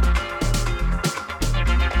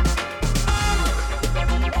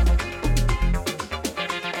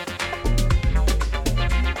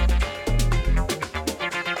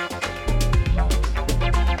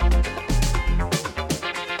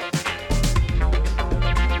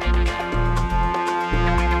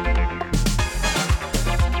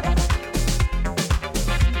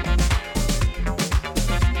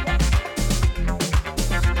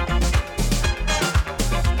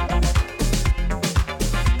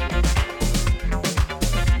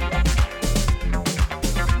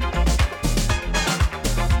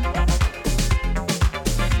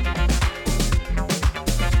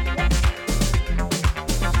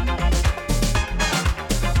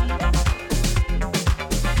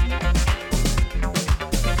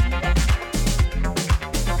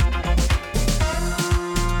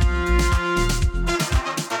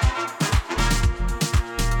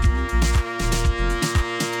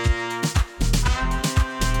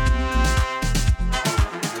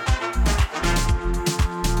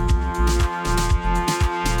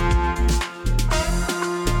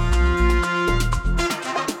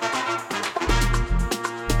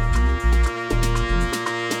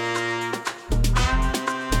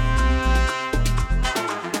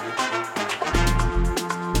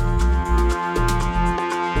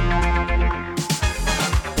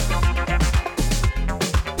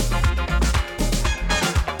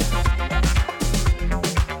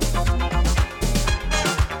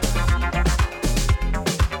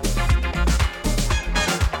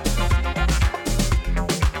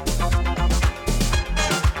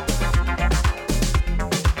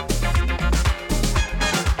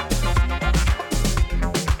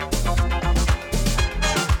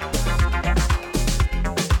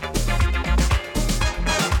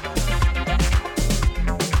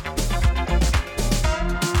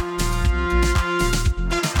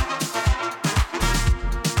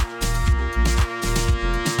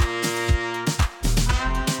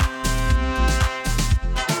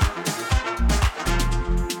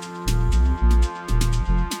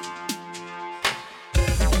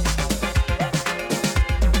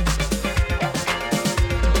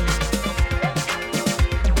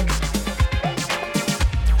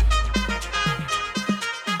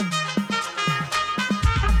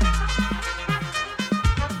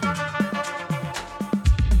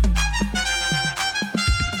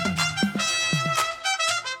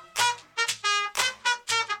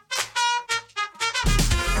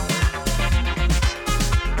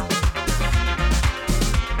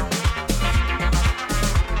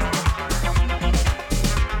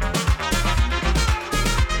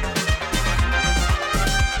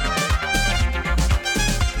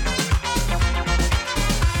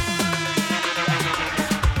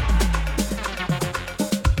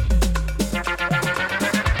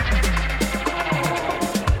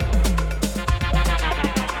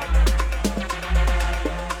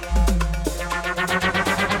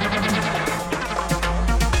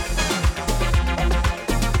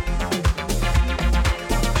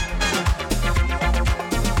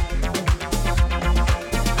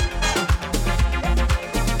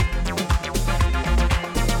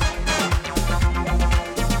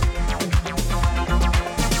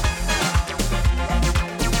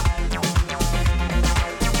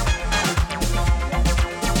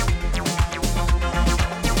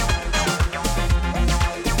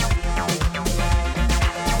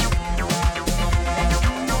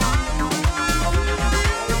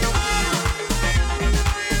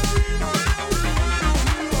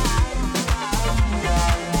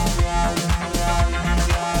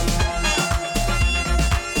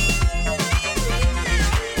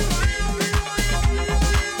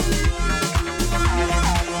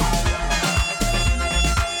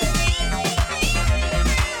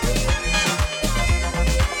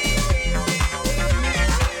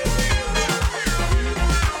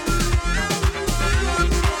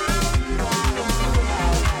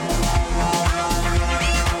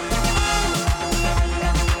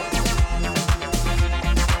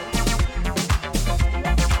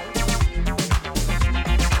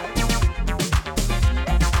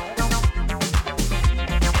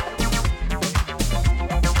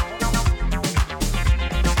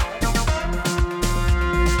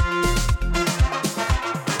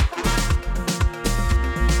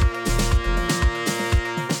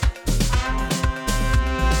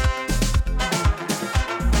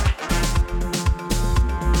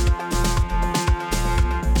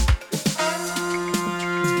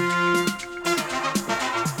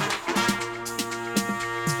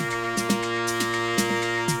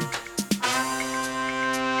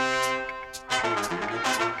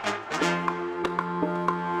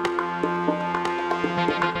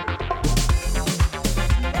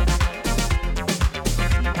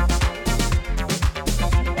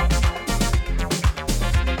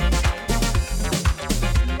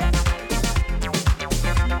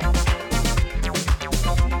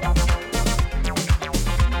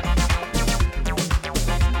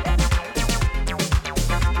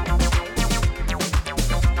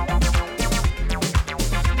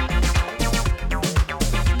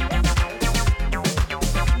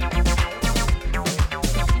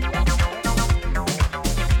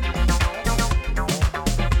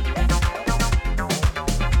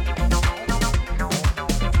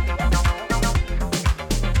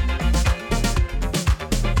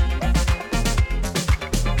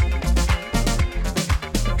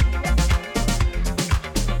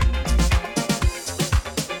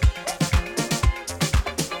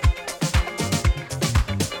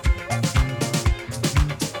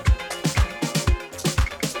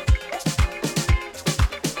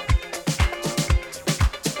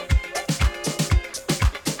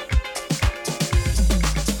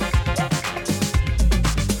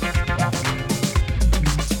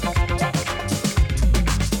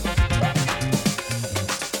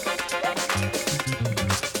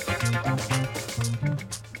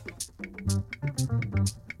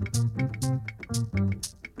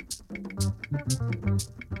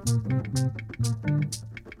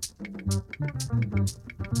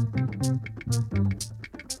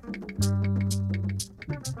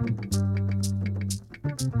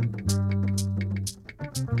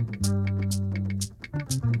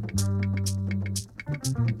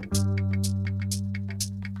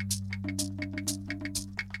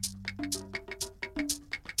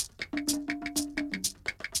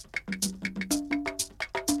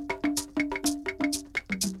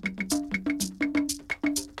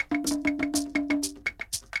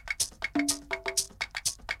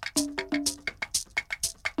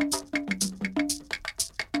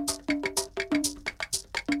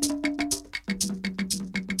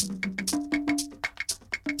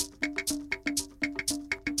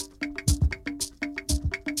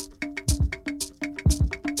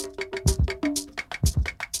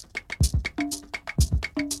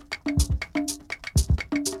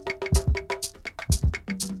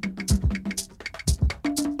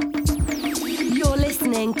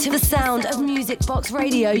 listening to the sound of Music Box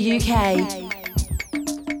Radio UK.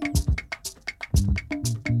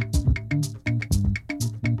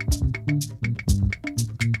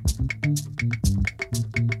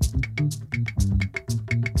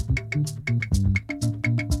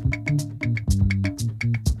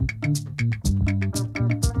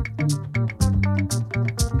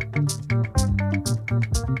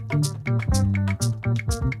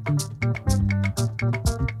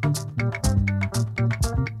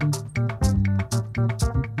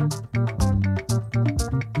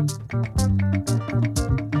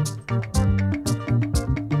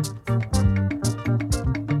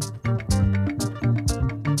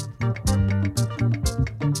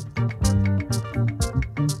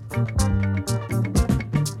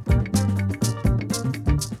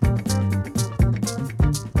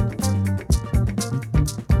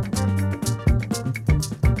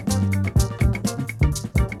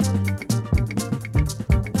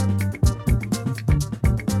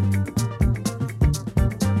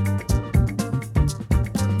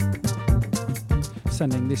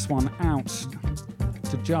 Sending this one out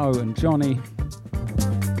to Joe and Johnny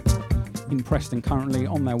in Preston, currently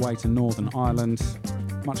on their way to Northern Ireland.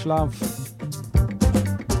 Much love.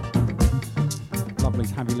 Lovely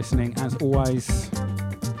to have you listening as always.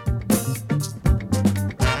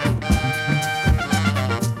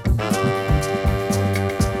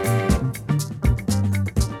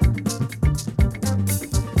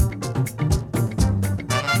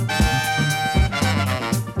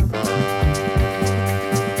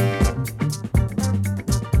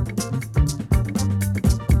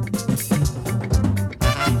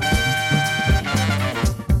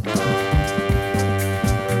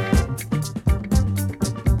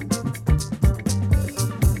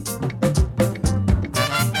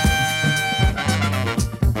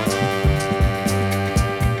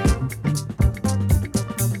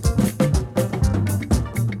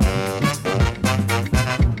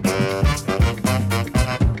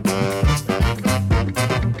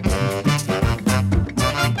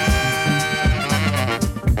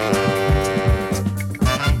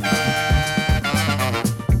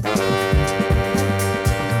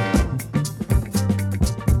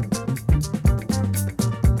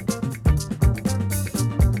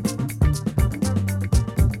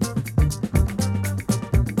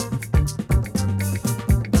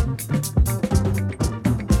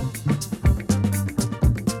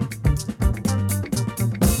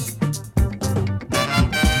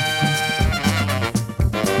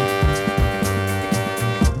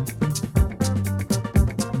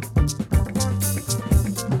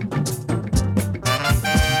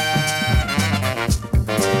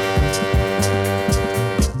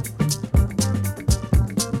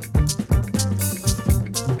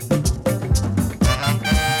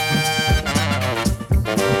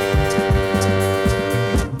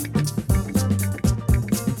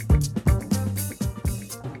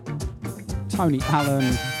 Tony Allen,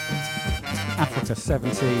 Africa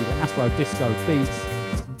 70, the Afro Disco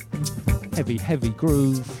beat, heavy, heavy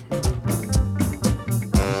groove.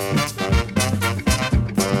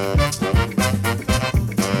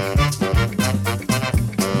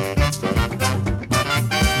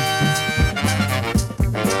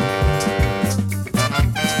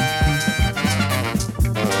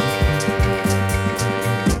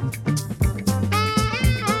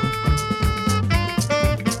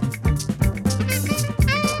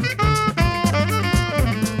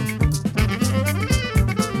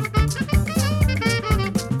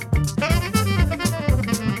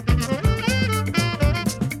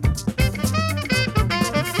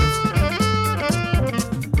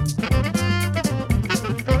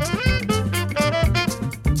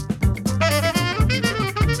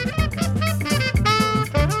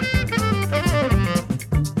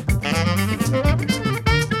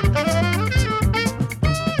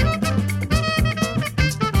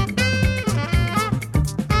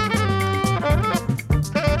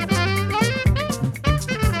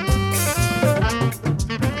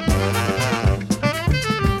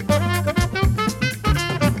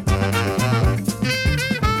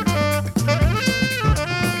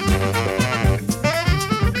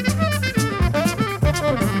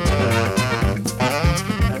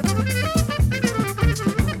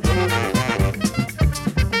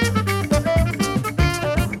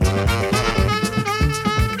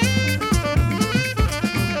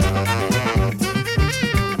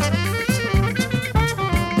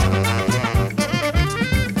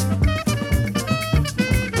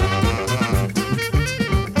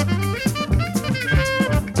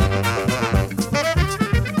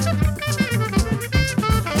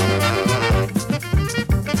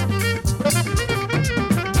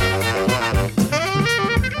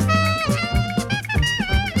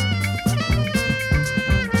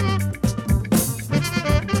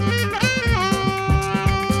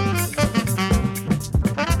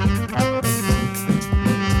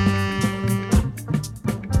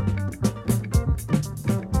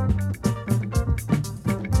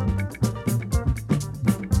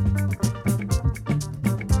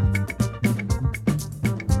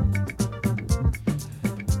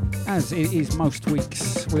 as it is most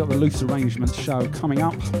weeks, we've got the Loose Arrangements show coming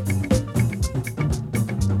up.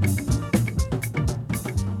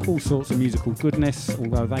 All sorts of musical goodness,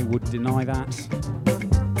 although they would deny that.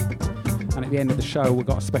 And at the end of the show, we've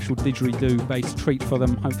got a special didgeridoo based treat for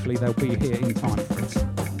them. Hopefully they'll be here in time for it.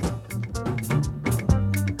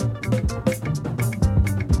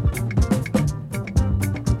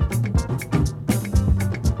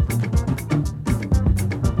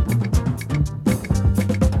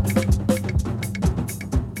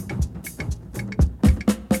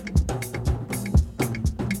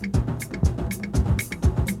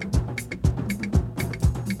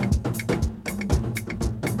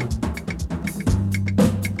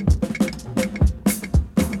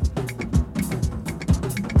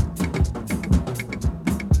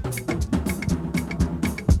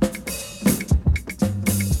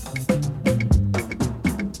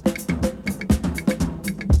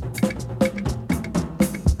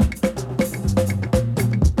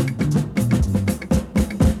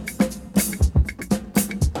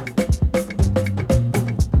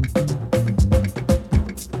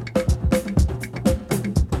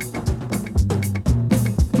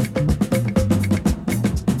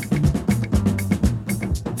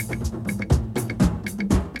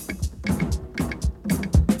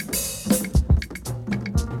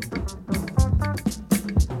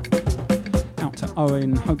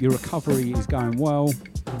 Owen, hope your recovery is going well.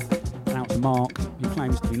 Out to Mark, he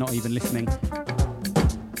claims to be not even listening.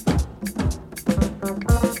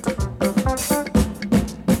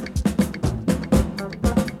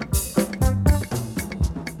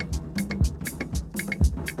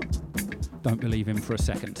 Don't believe him for a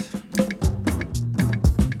second.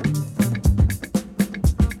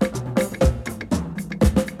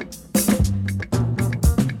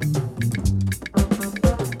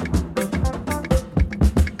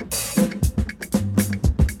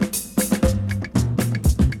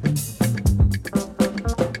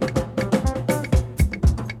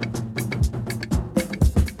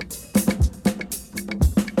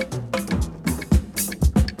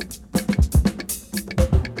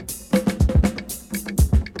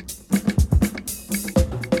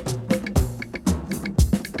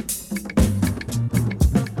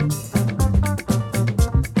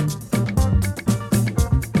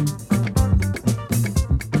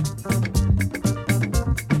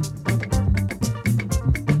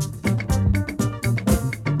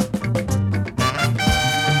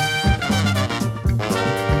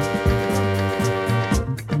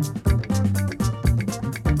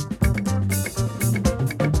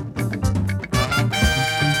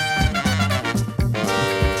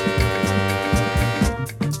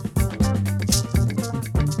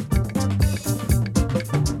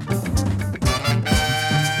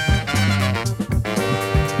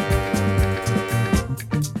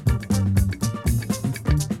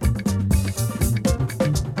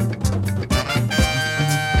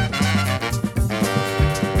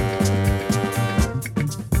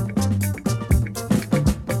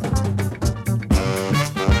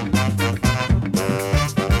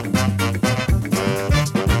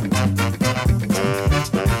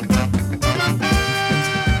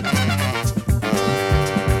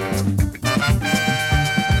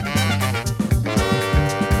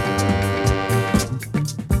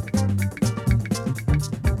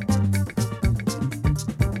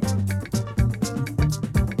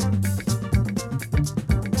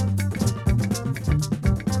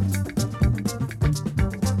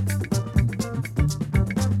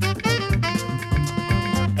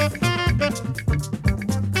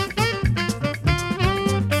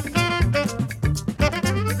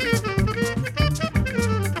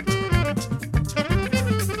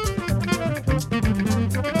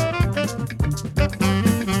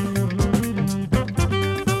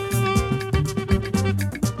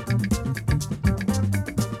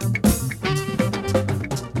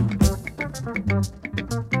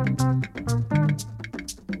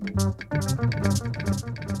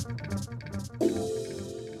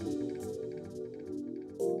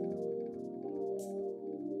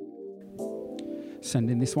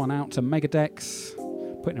 Sending this one out to Megadex,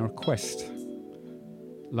 putting a request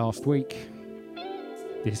last week.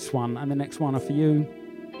 This one and the next one are for you.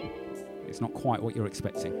 It's not quite what you're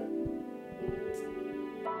expecting.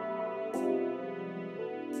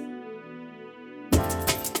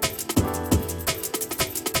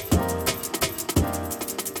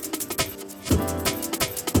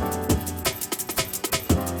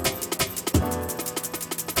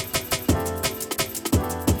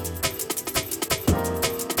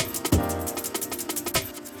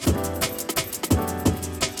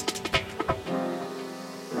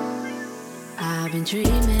 I've been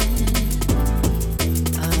dreaming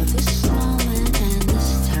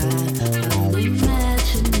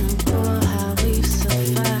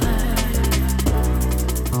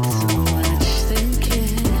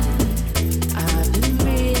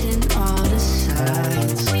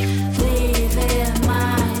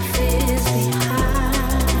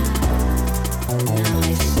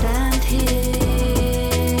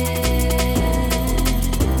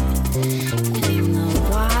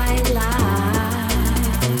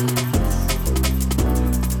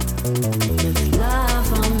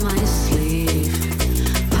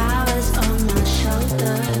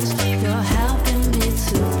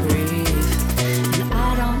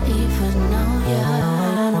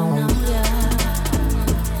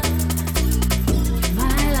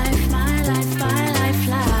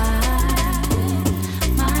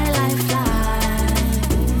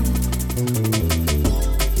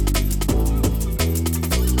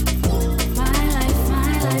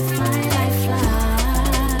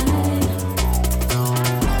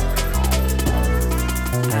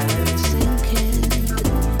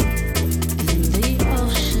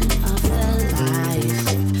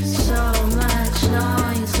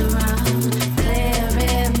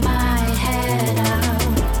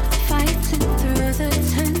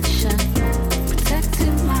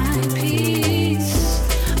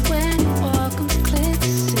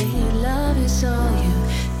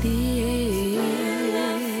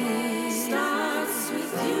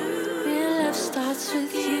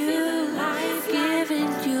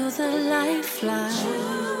giving you the lifeline.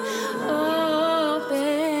 Oh,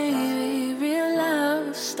 baby, real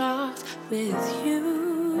love starts with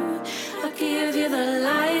you. I give you the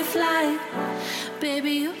lifeline.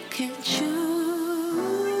 Baby, you can choose.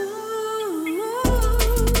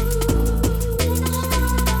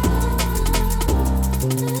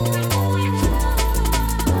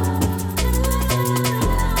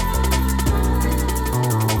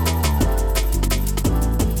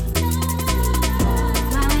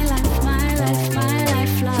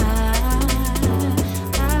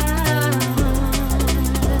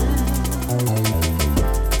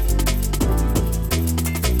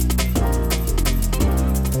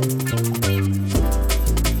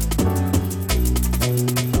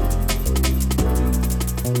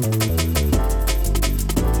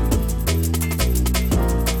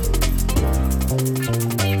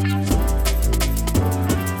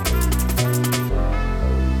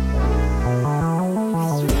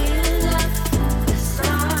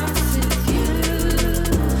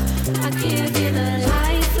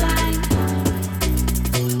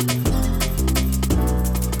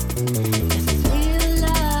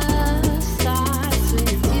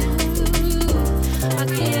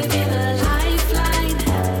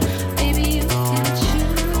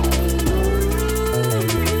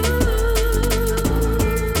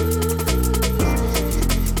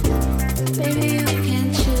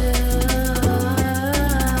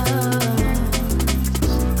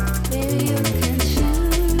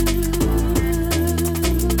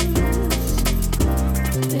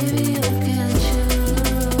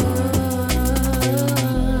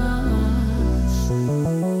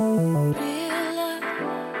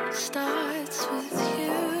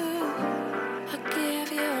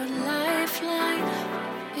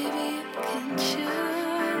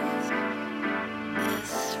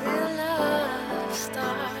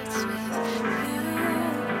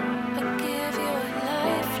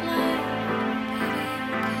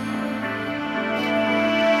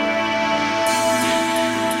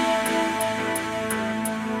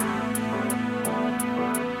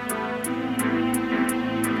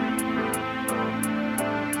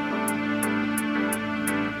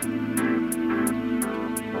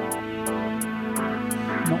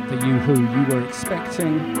 Who you were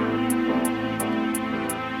expecting.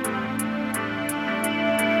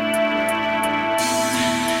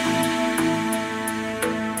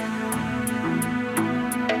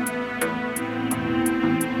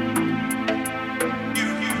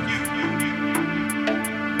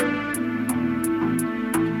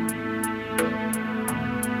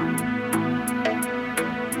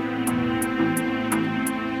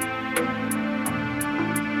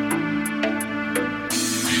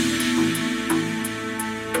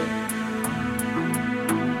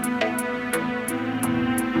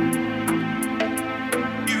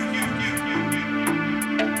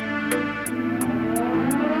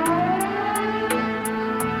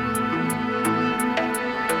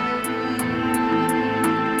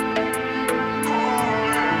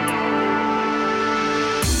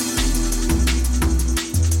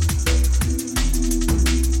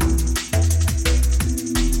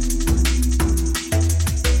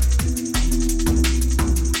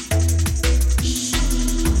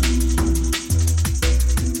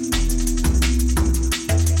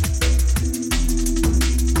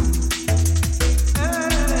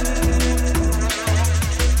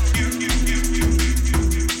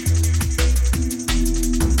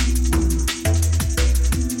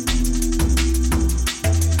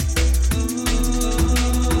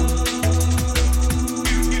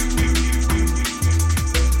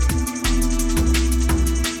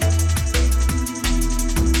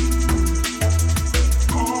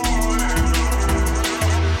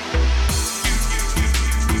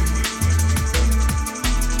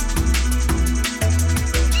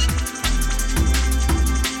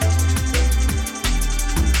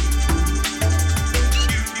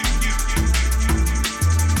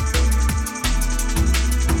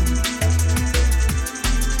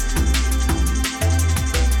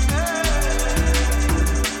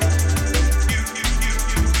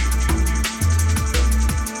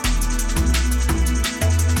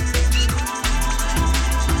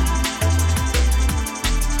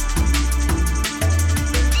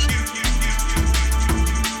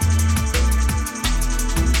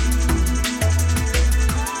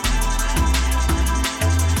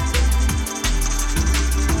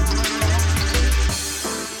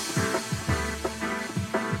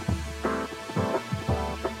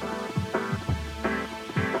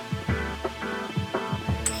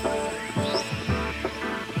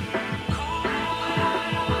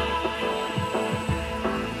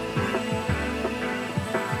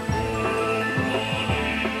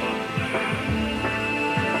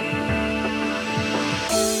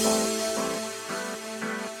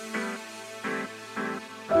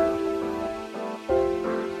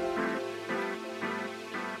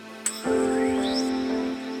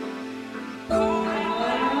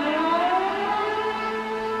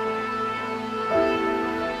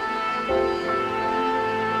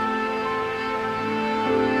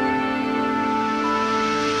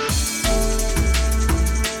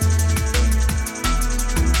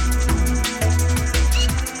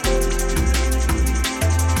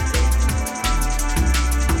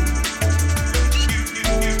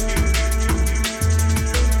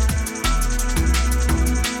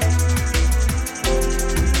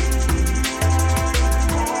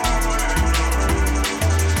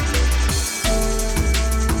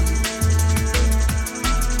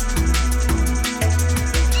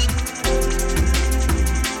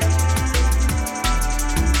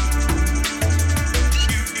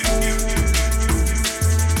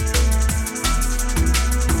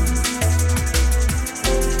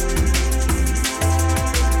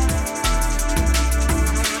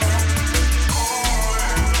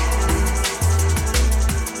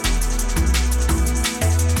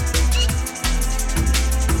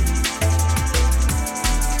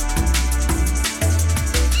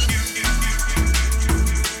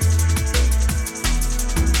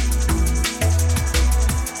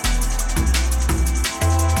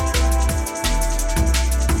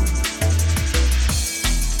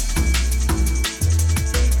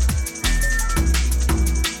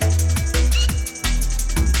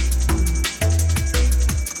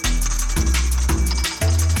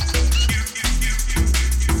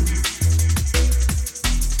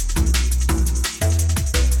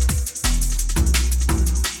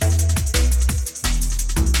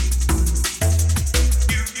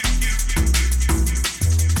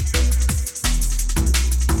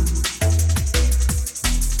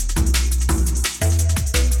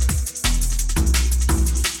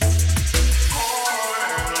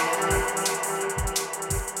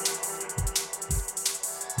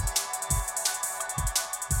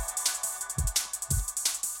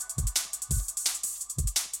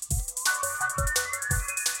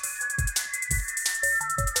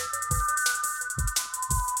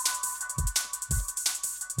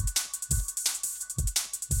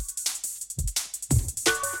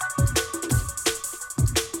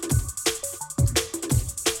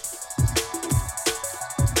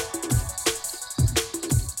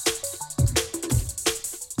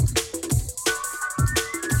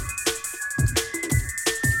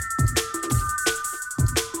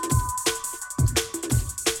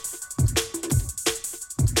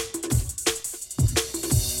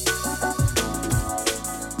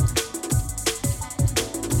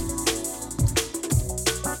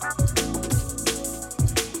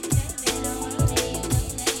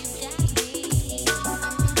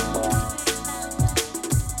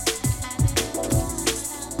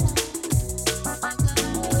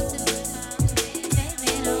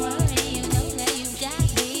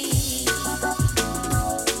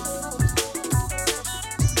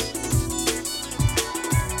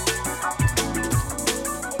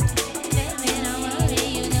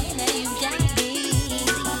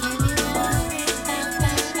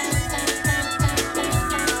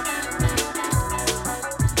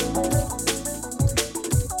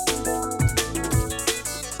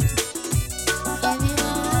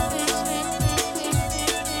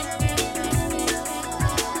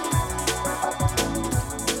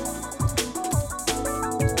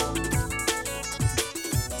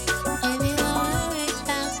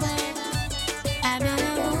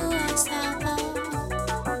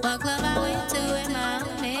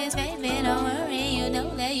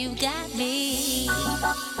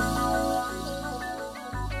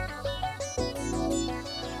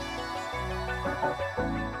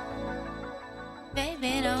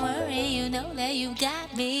 know that you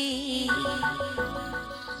got me.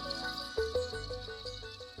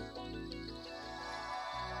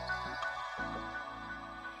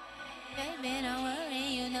 Baby, don't worry,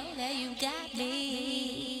 you know that you got me.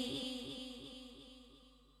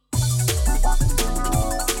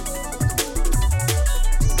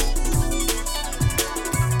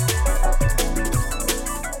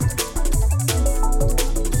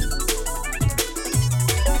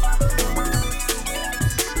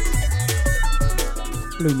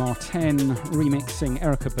 Blue Martin remixing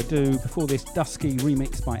Erykah Badu. Before this, Dusky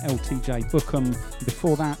remixed by LTJ Bookham.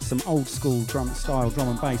 Before that, some old school style drum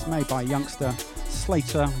and bass made by youngster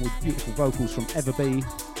Slater with beautiful vocals from Everbee.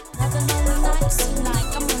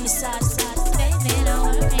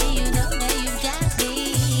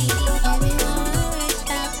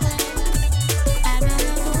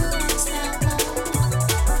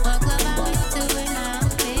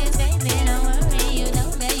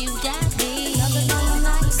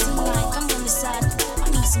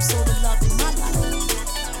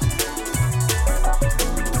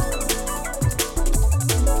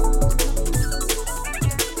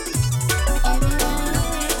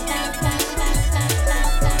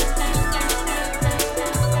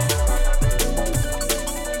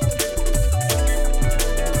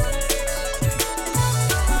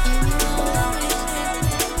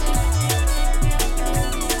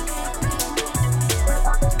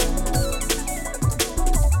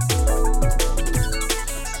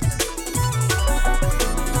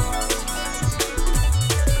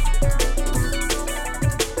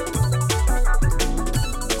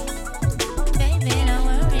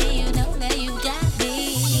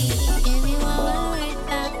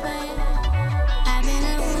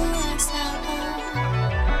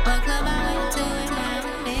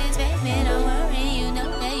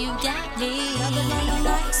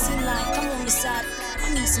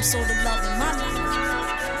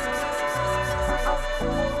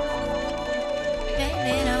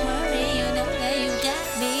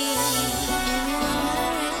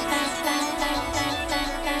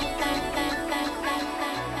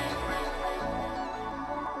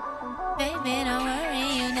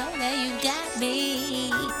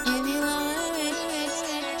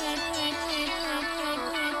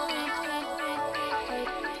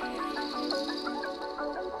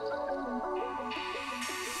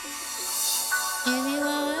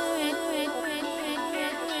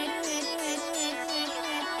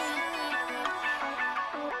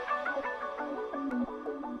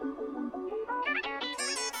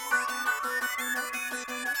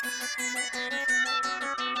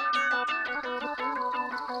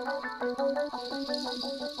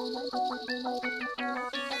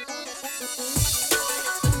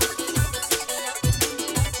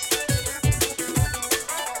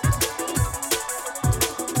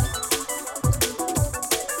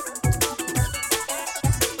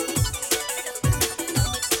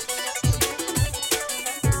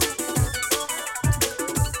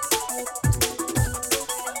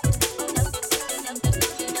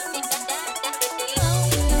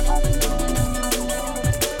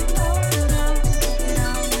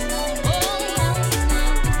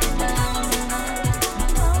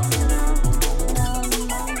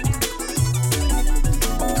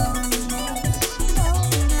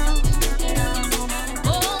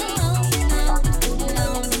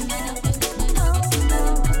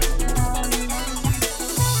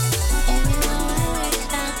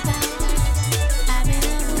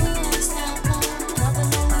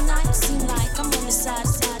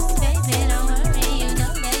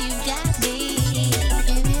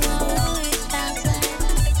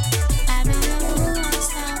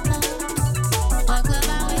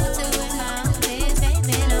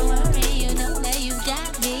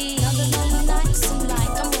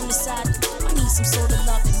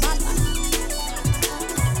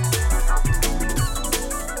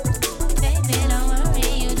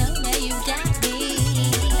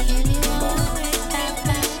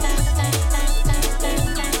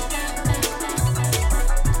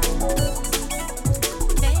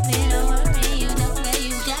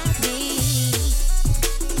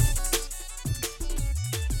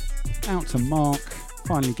 To Mark,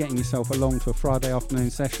 finally getting yourself along to a Friday afternoon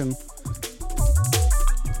session.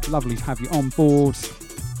 Lovely to have you on board.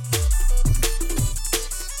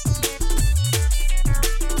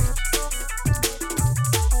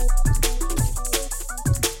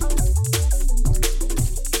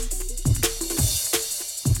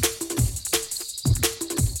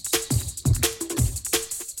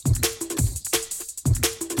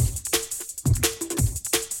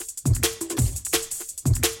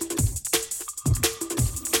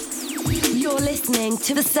 listening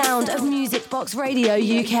to the sound of Music Box Radio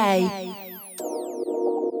UK.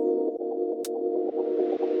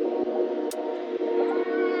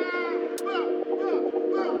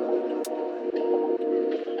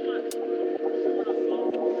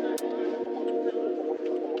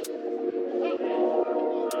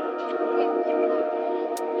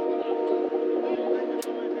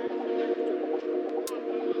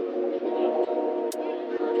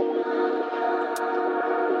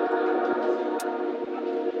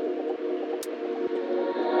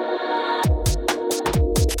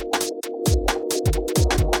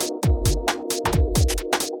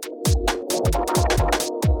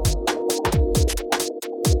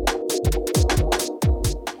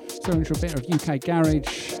 A bit of UK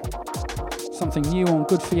garage, something new on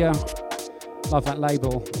Good For You. Love that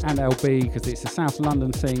label and LB because it's a South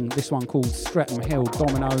London thing. This one called Streatham Hill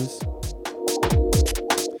Dominoes.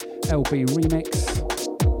 LB remix.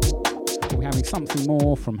 We'll be having something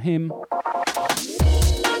more from him.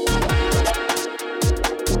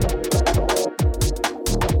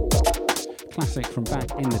 Classic from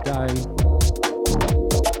back in the day.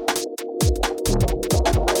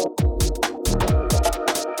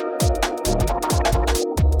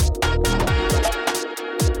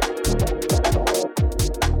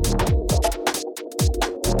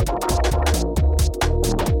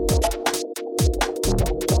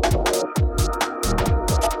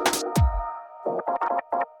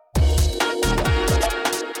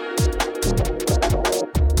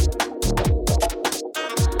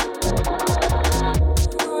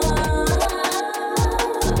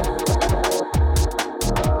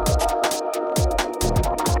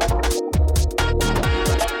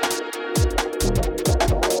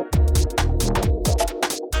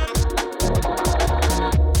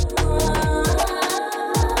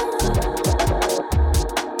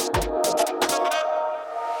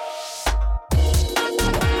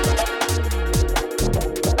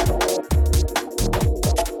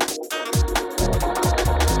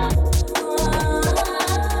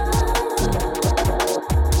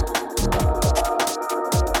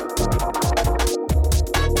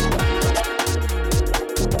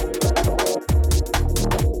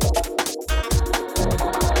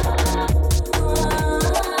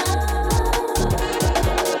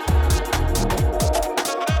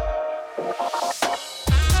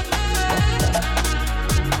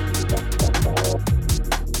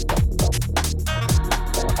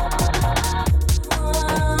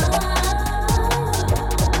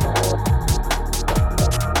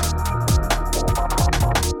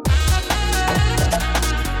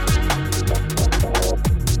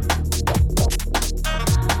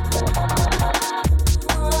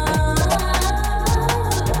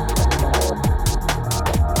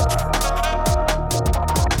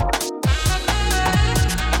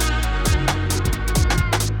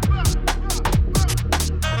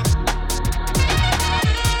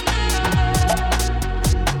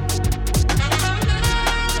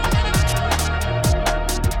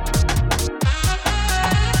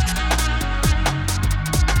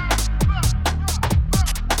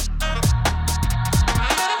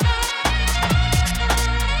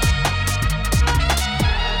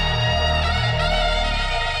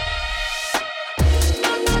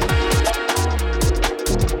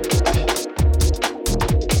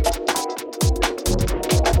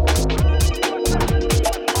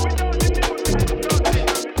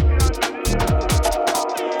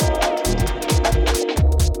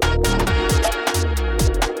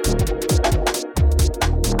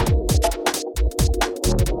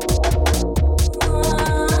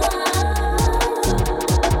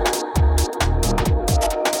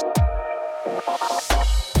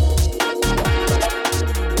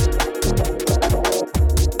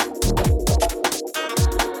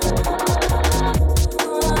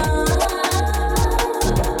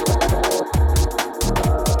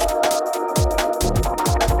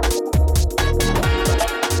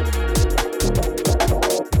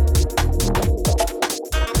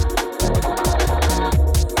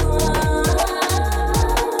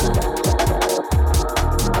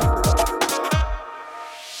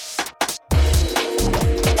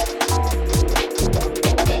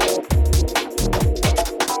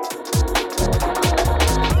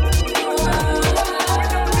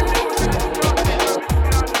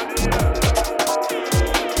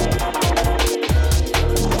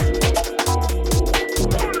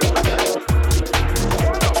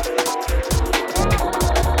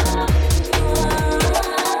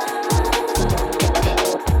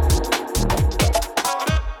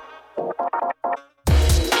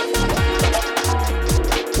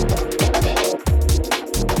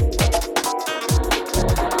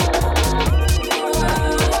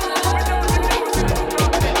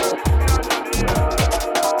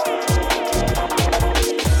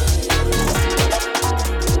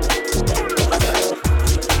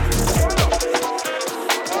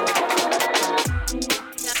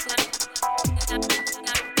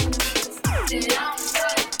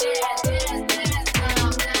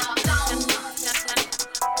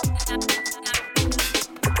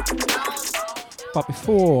 But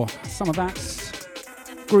before some of that,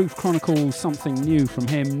 Groove Chronicles, something new from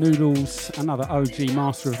him, Noodles, another OG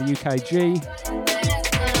master of the UKG.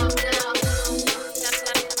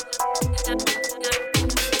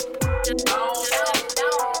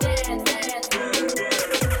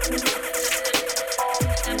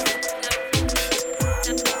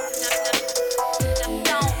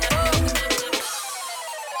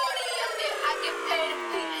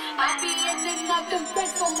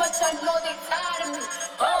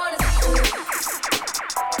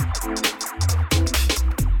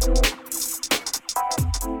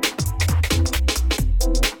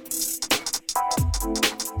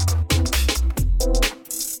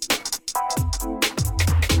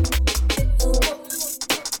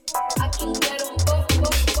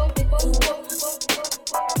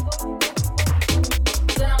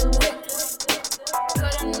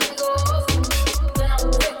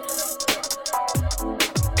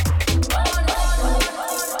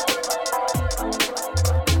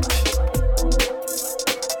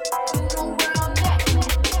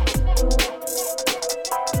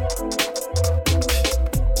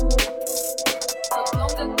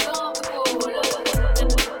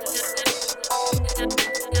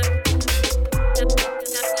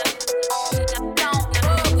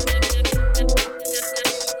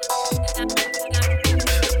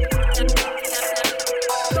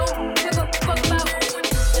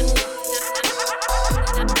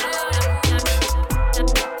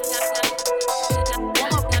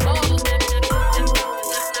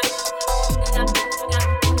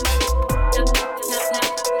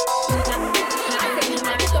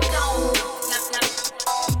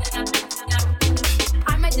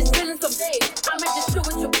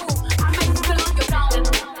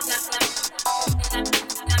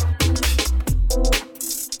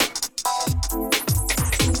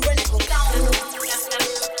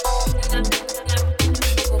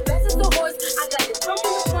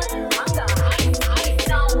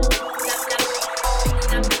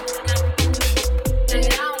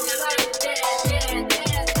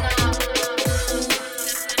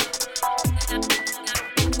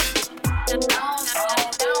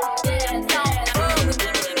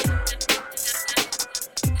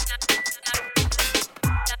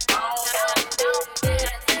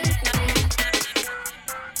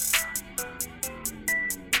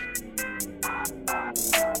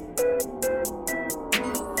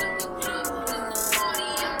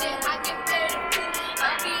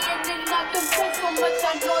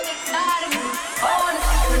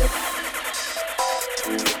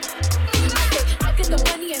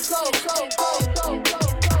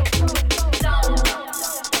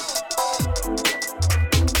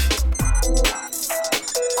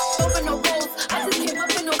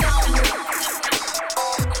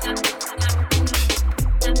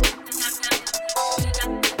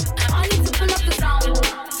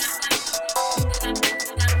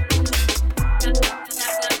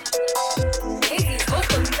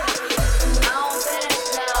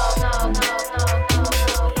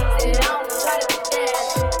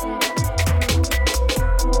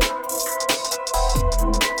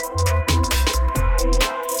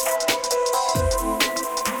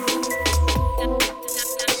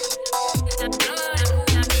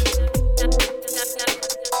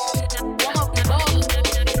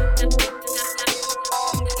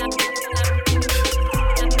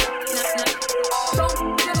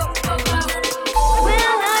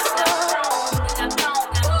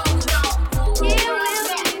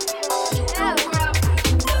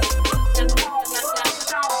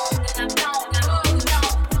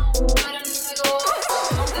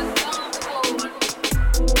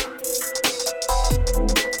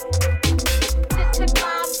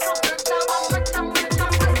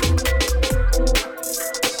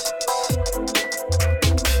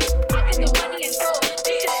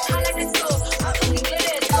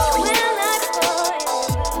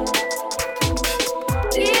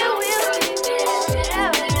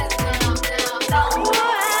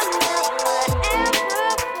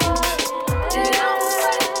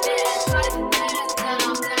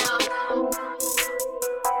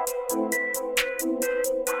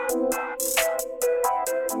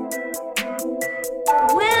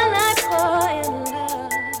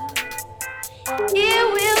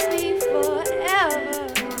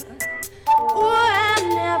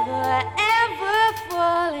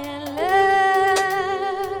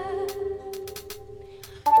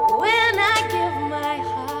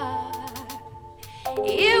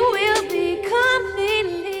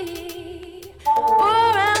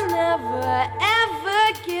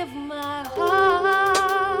 Give my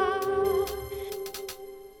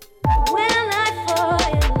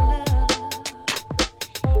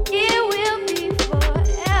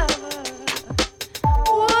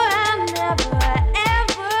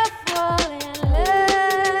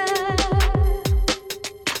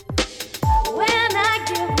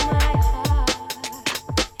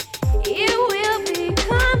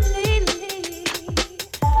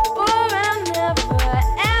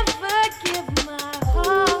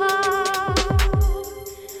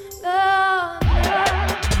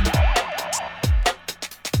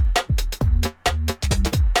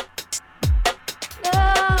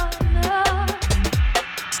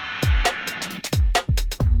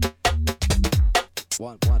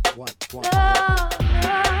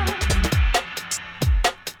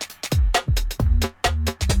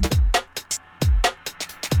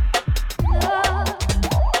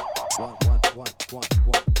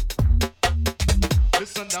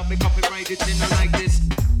Listen down, me copyright it in like this.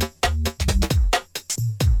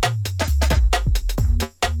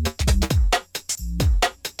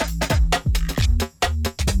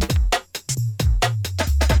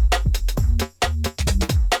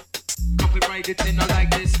 Copyright it in like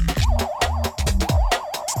this.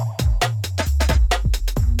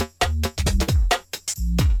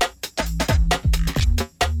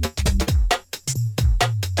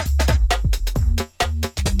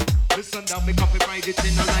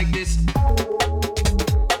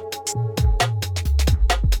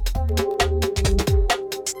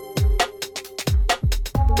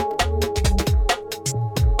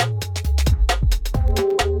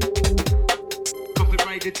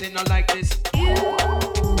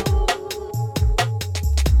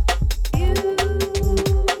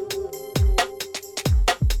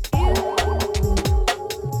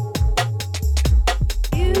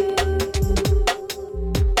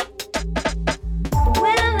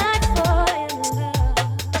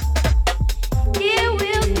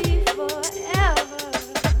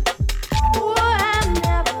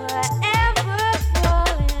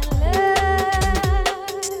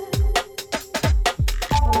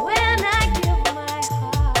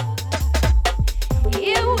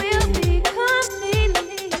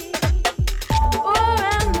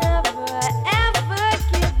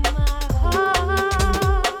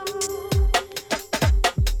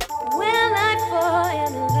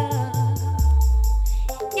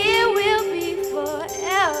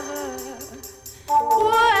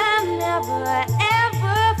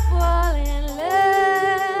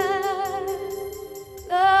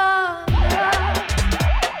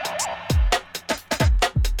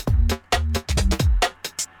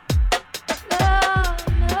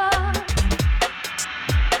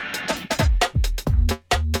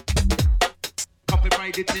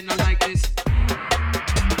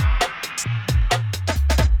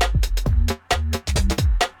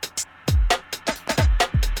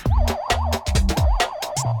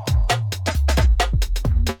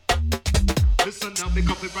 Listen down, me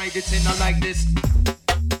copyright it in like this.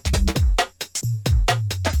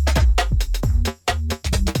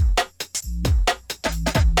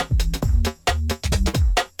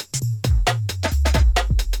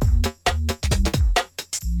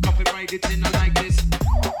 Copyright it in like this.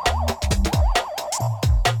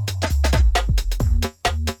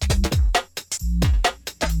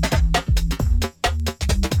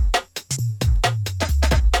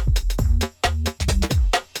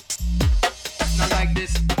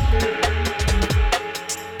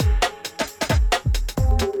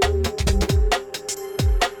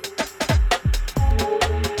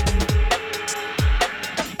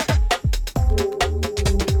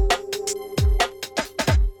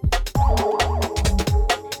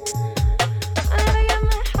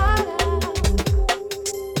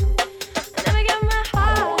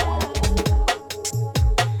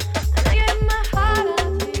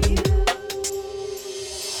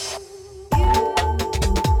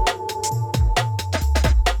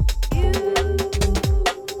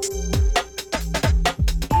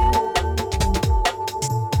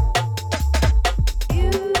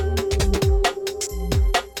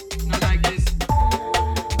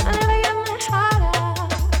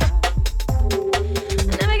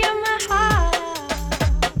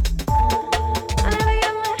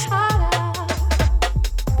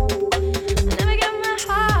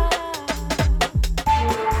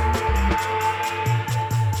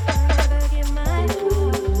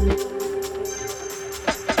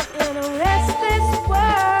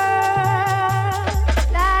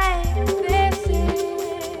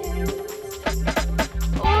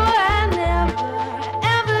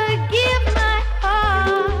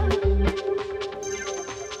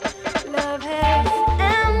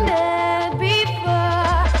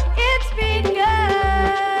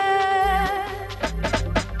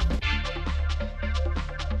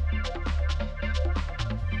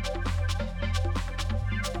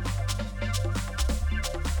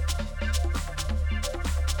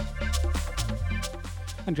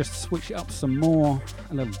 And just switch it up some more.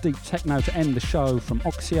 A little deep techno to end the show from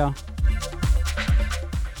Oxia.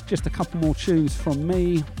 Just a couple more tunes from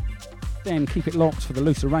me. Then keep it locked for the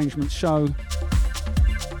Loose Arrangements show.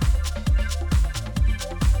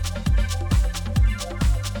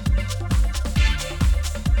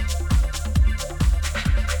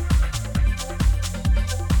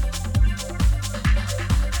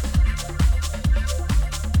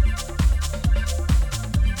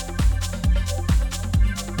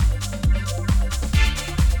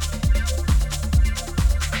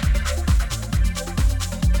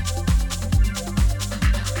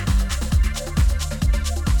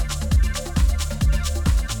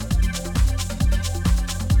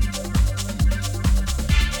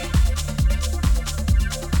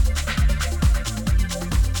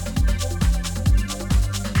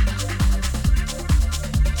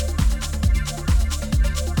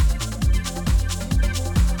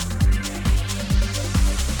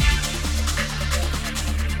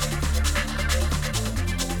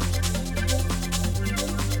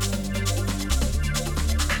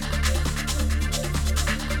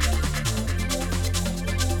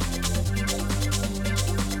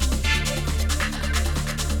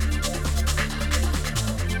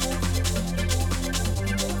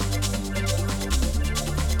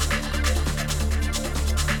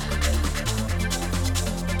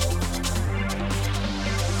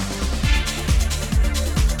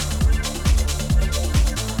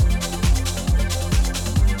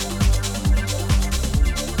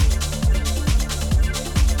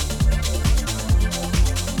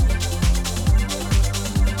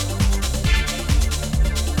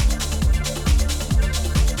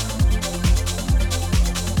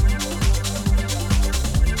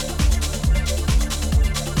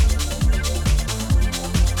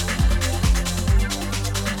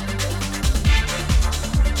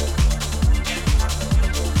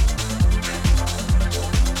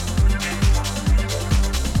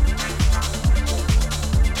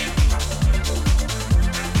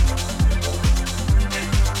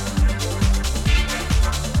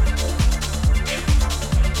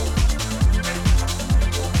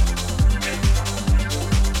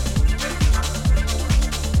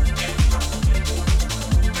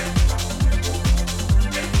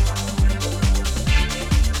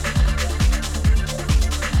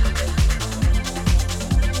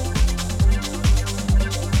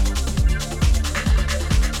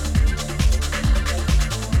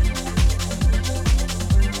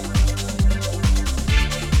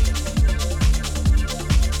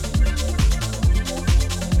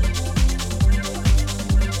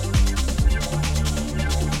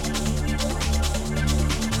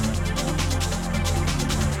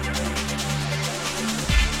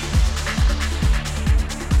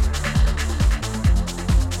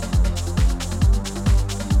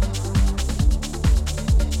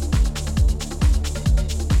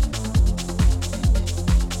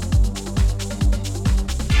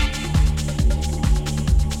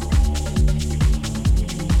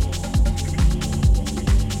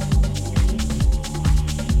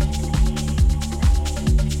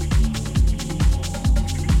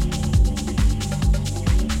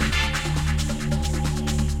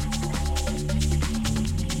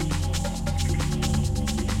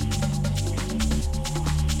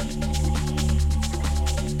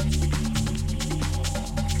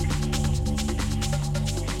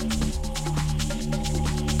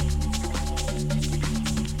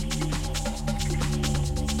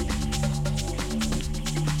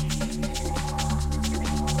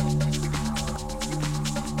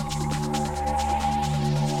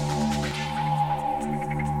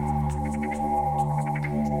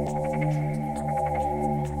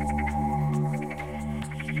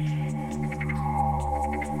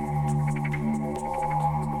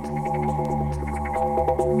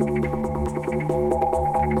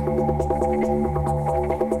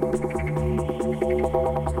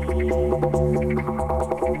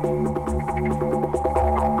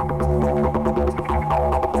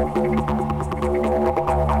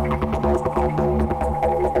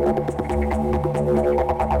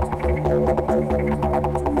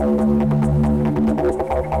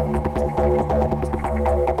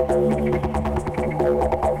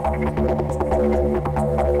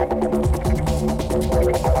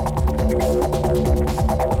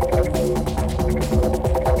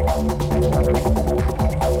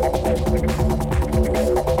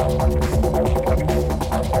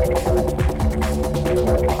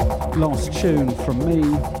 tune from me,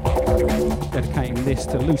 dedicating this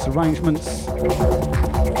to Loose Arrangements.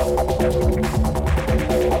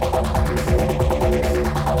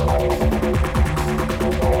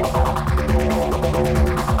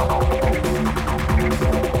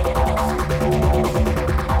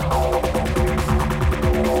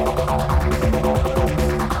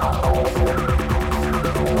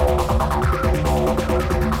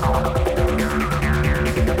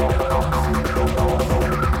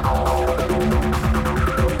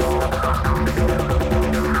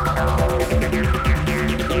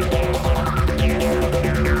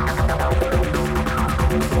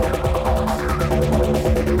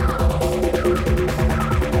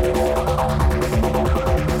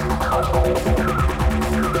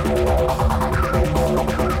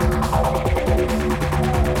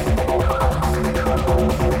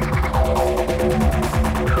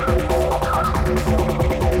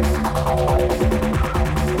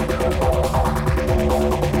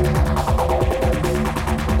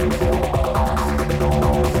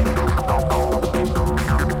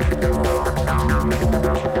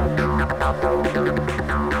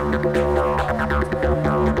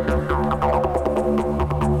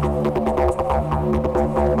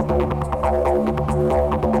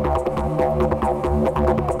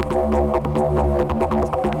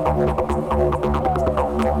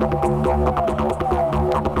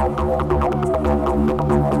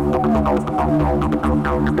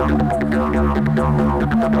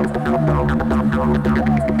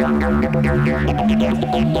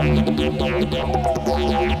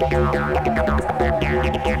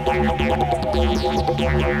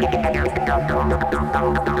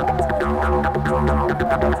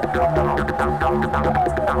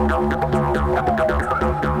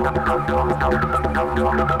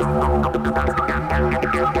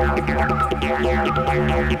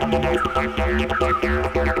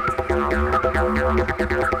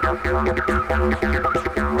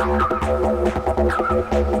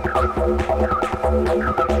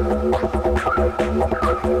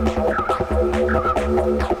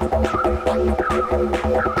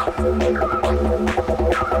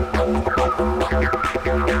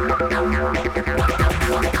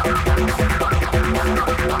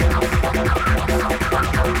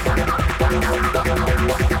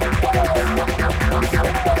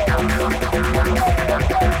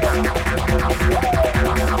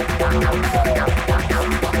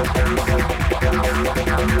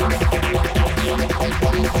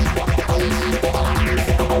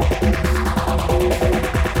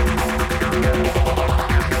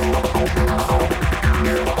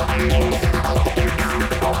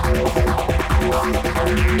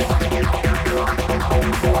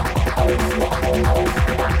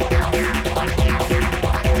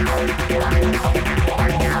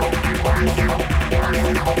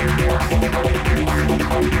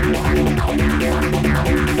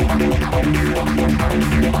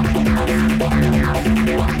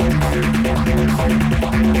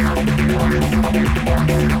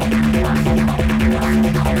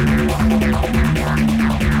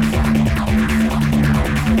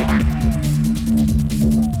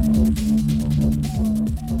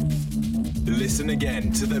 Listen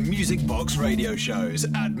again to the Music Box Radio shows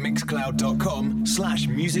at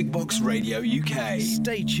mixcloud.com/musicboxradiouk.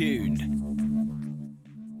 Stay tuned.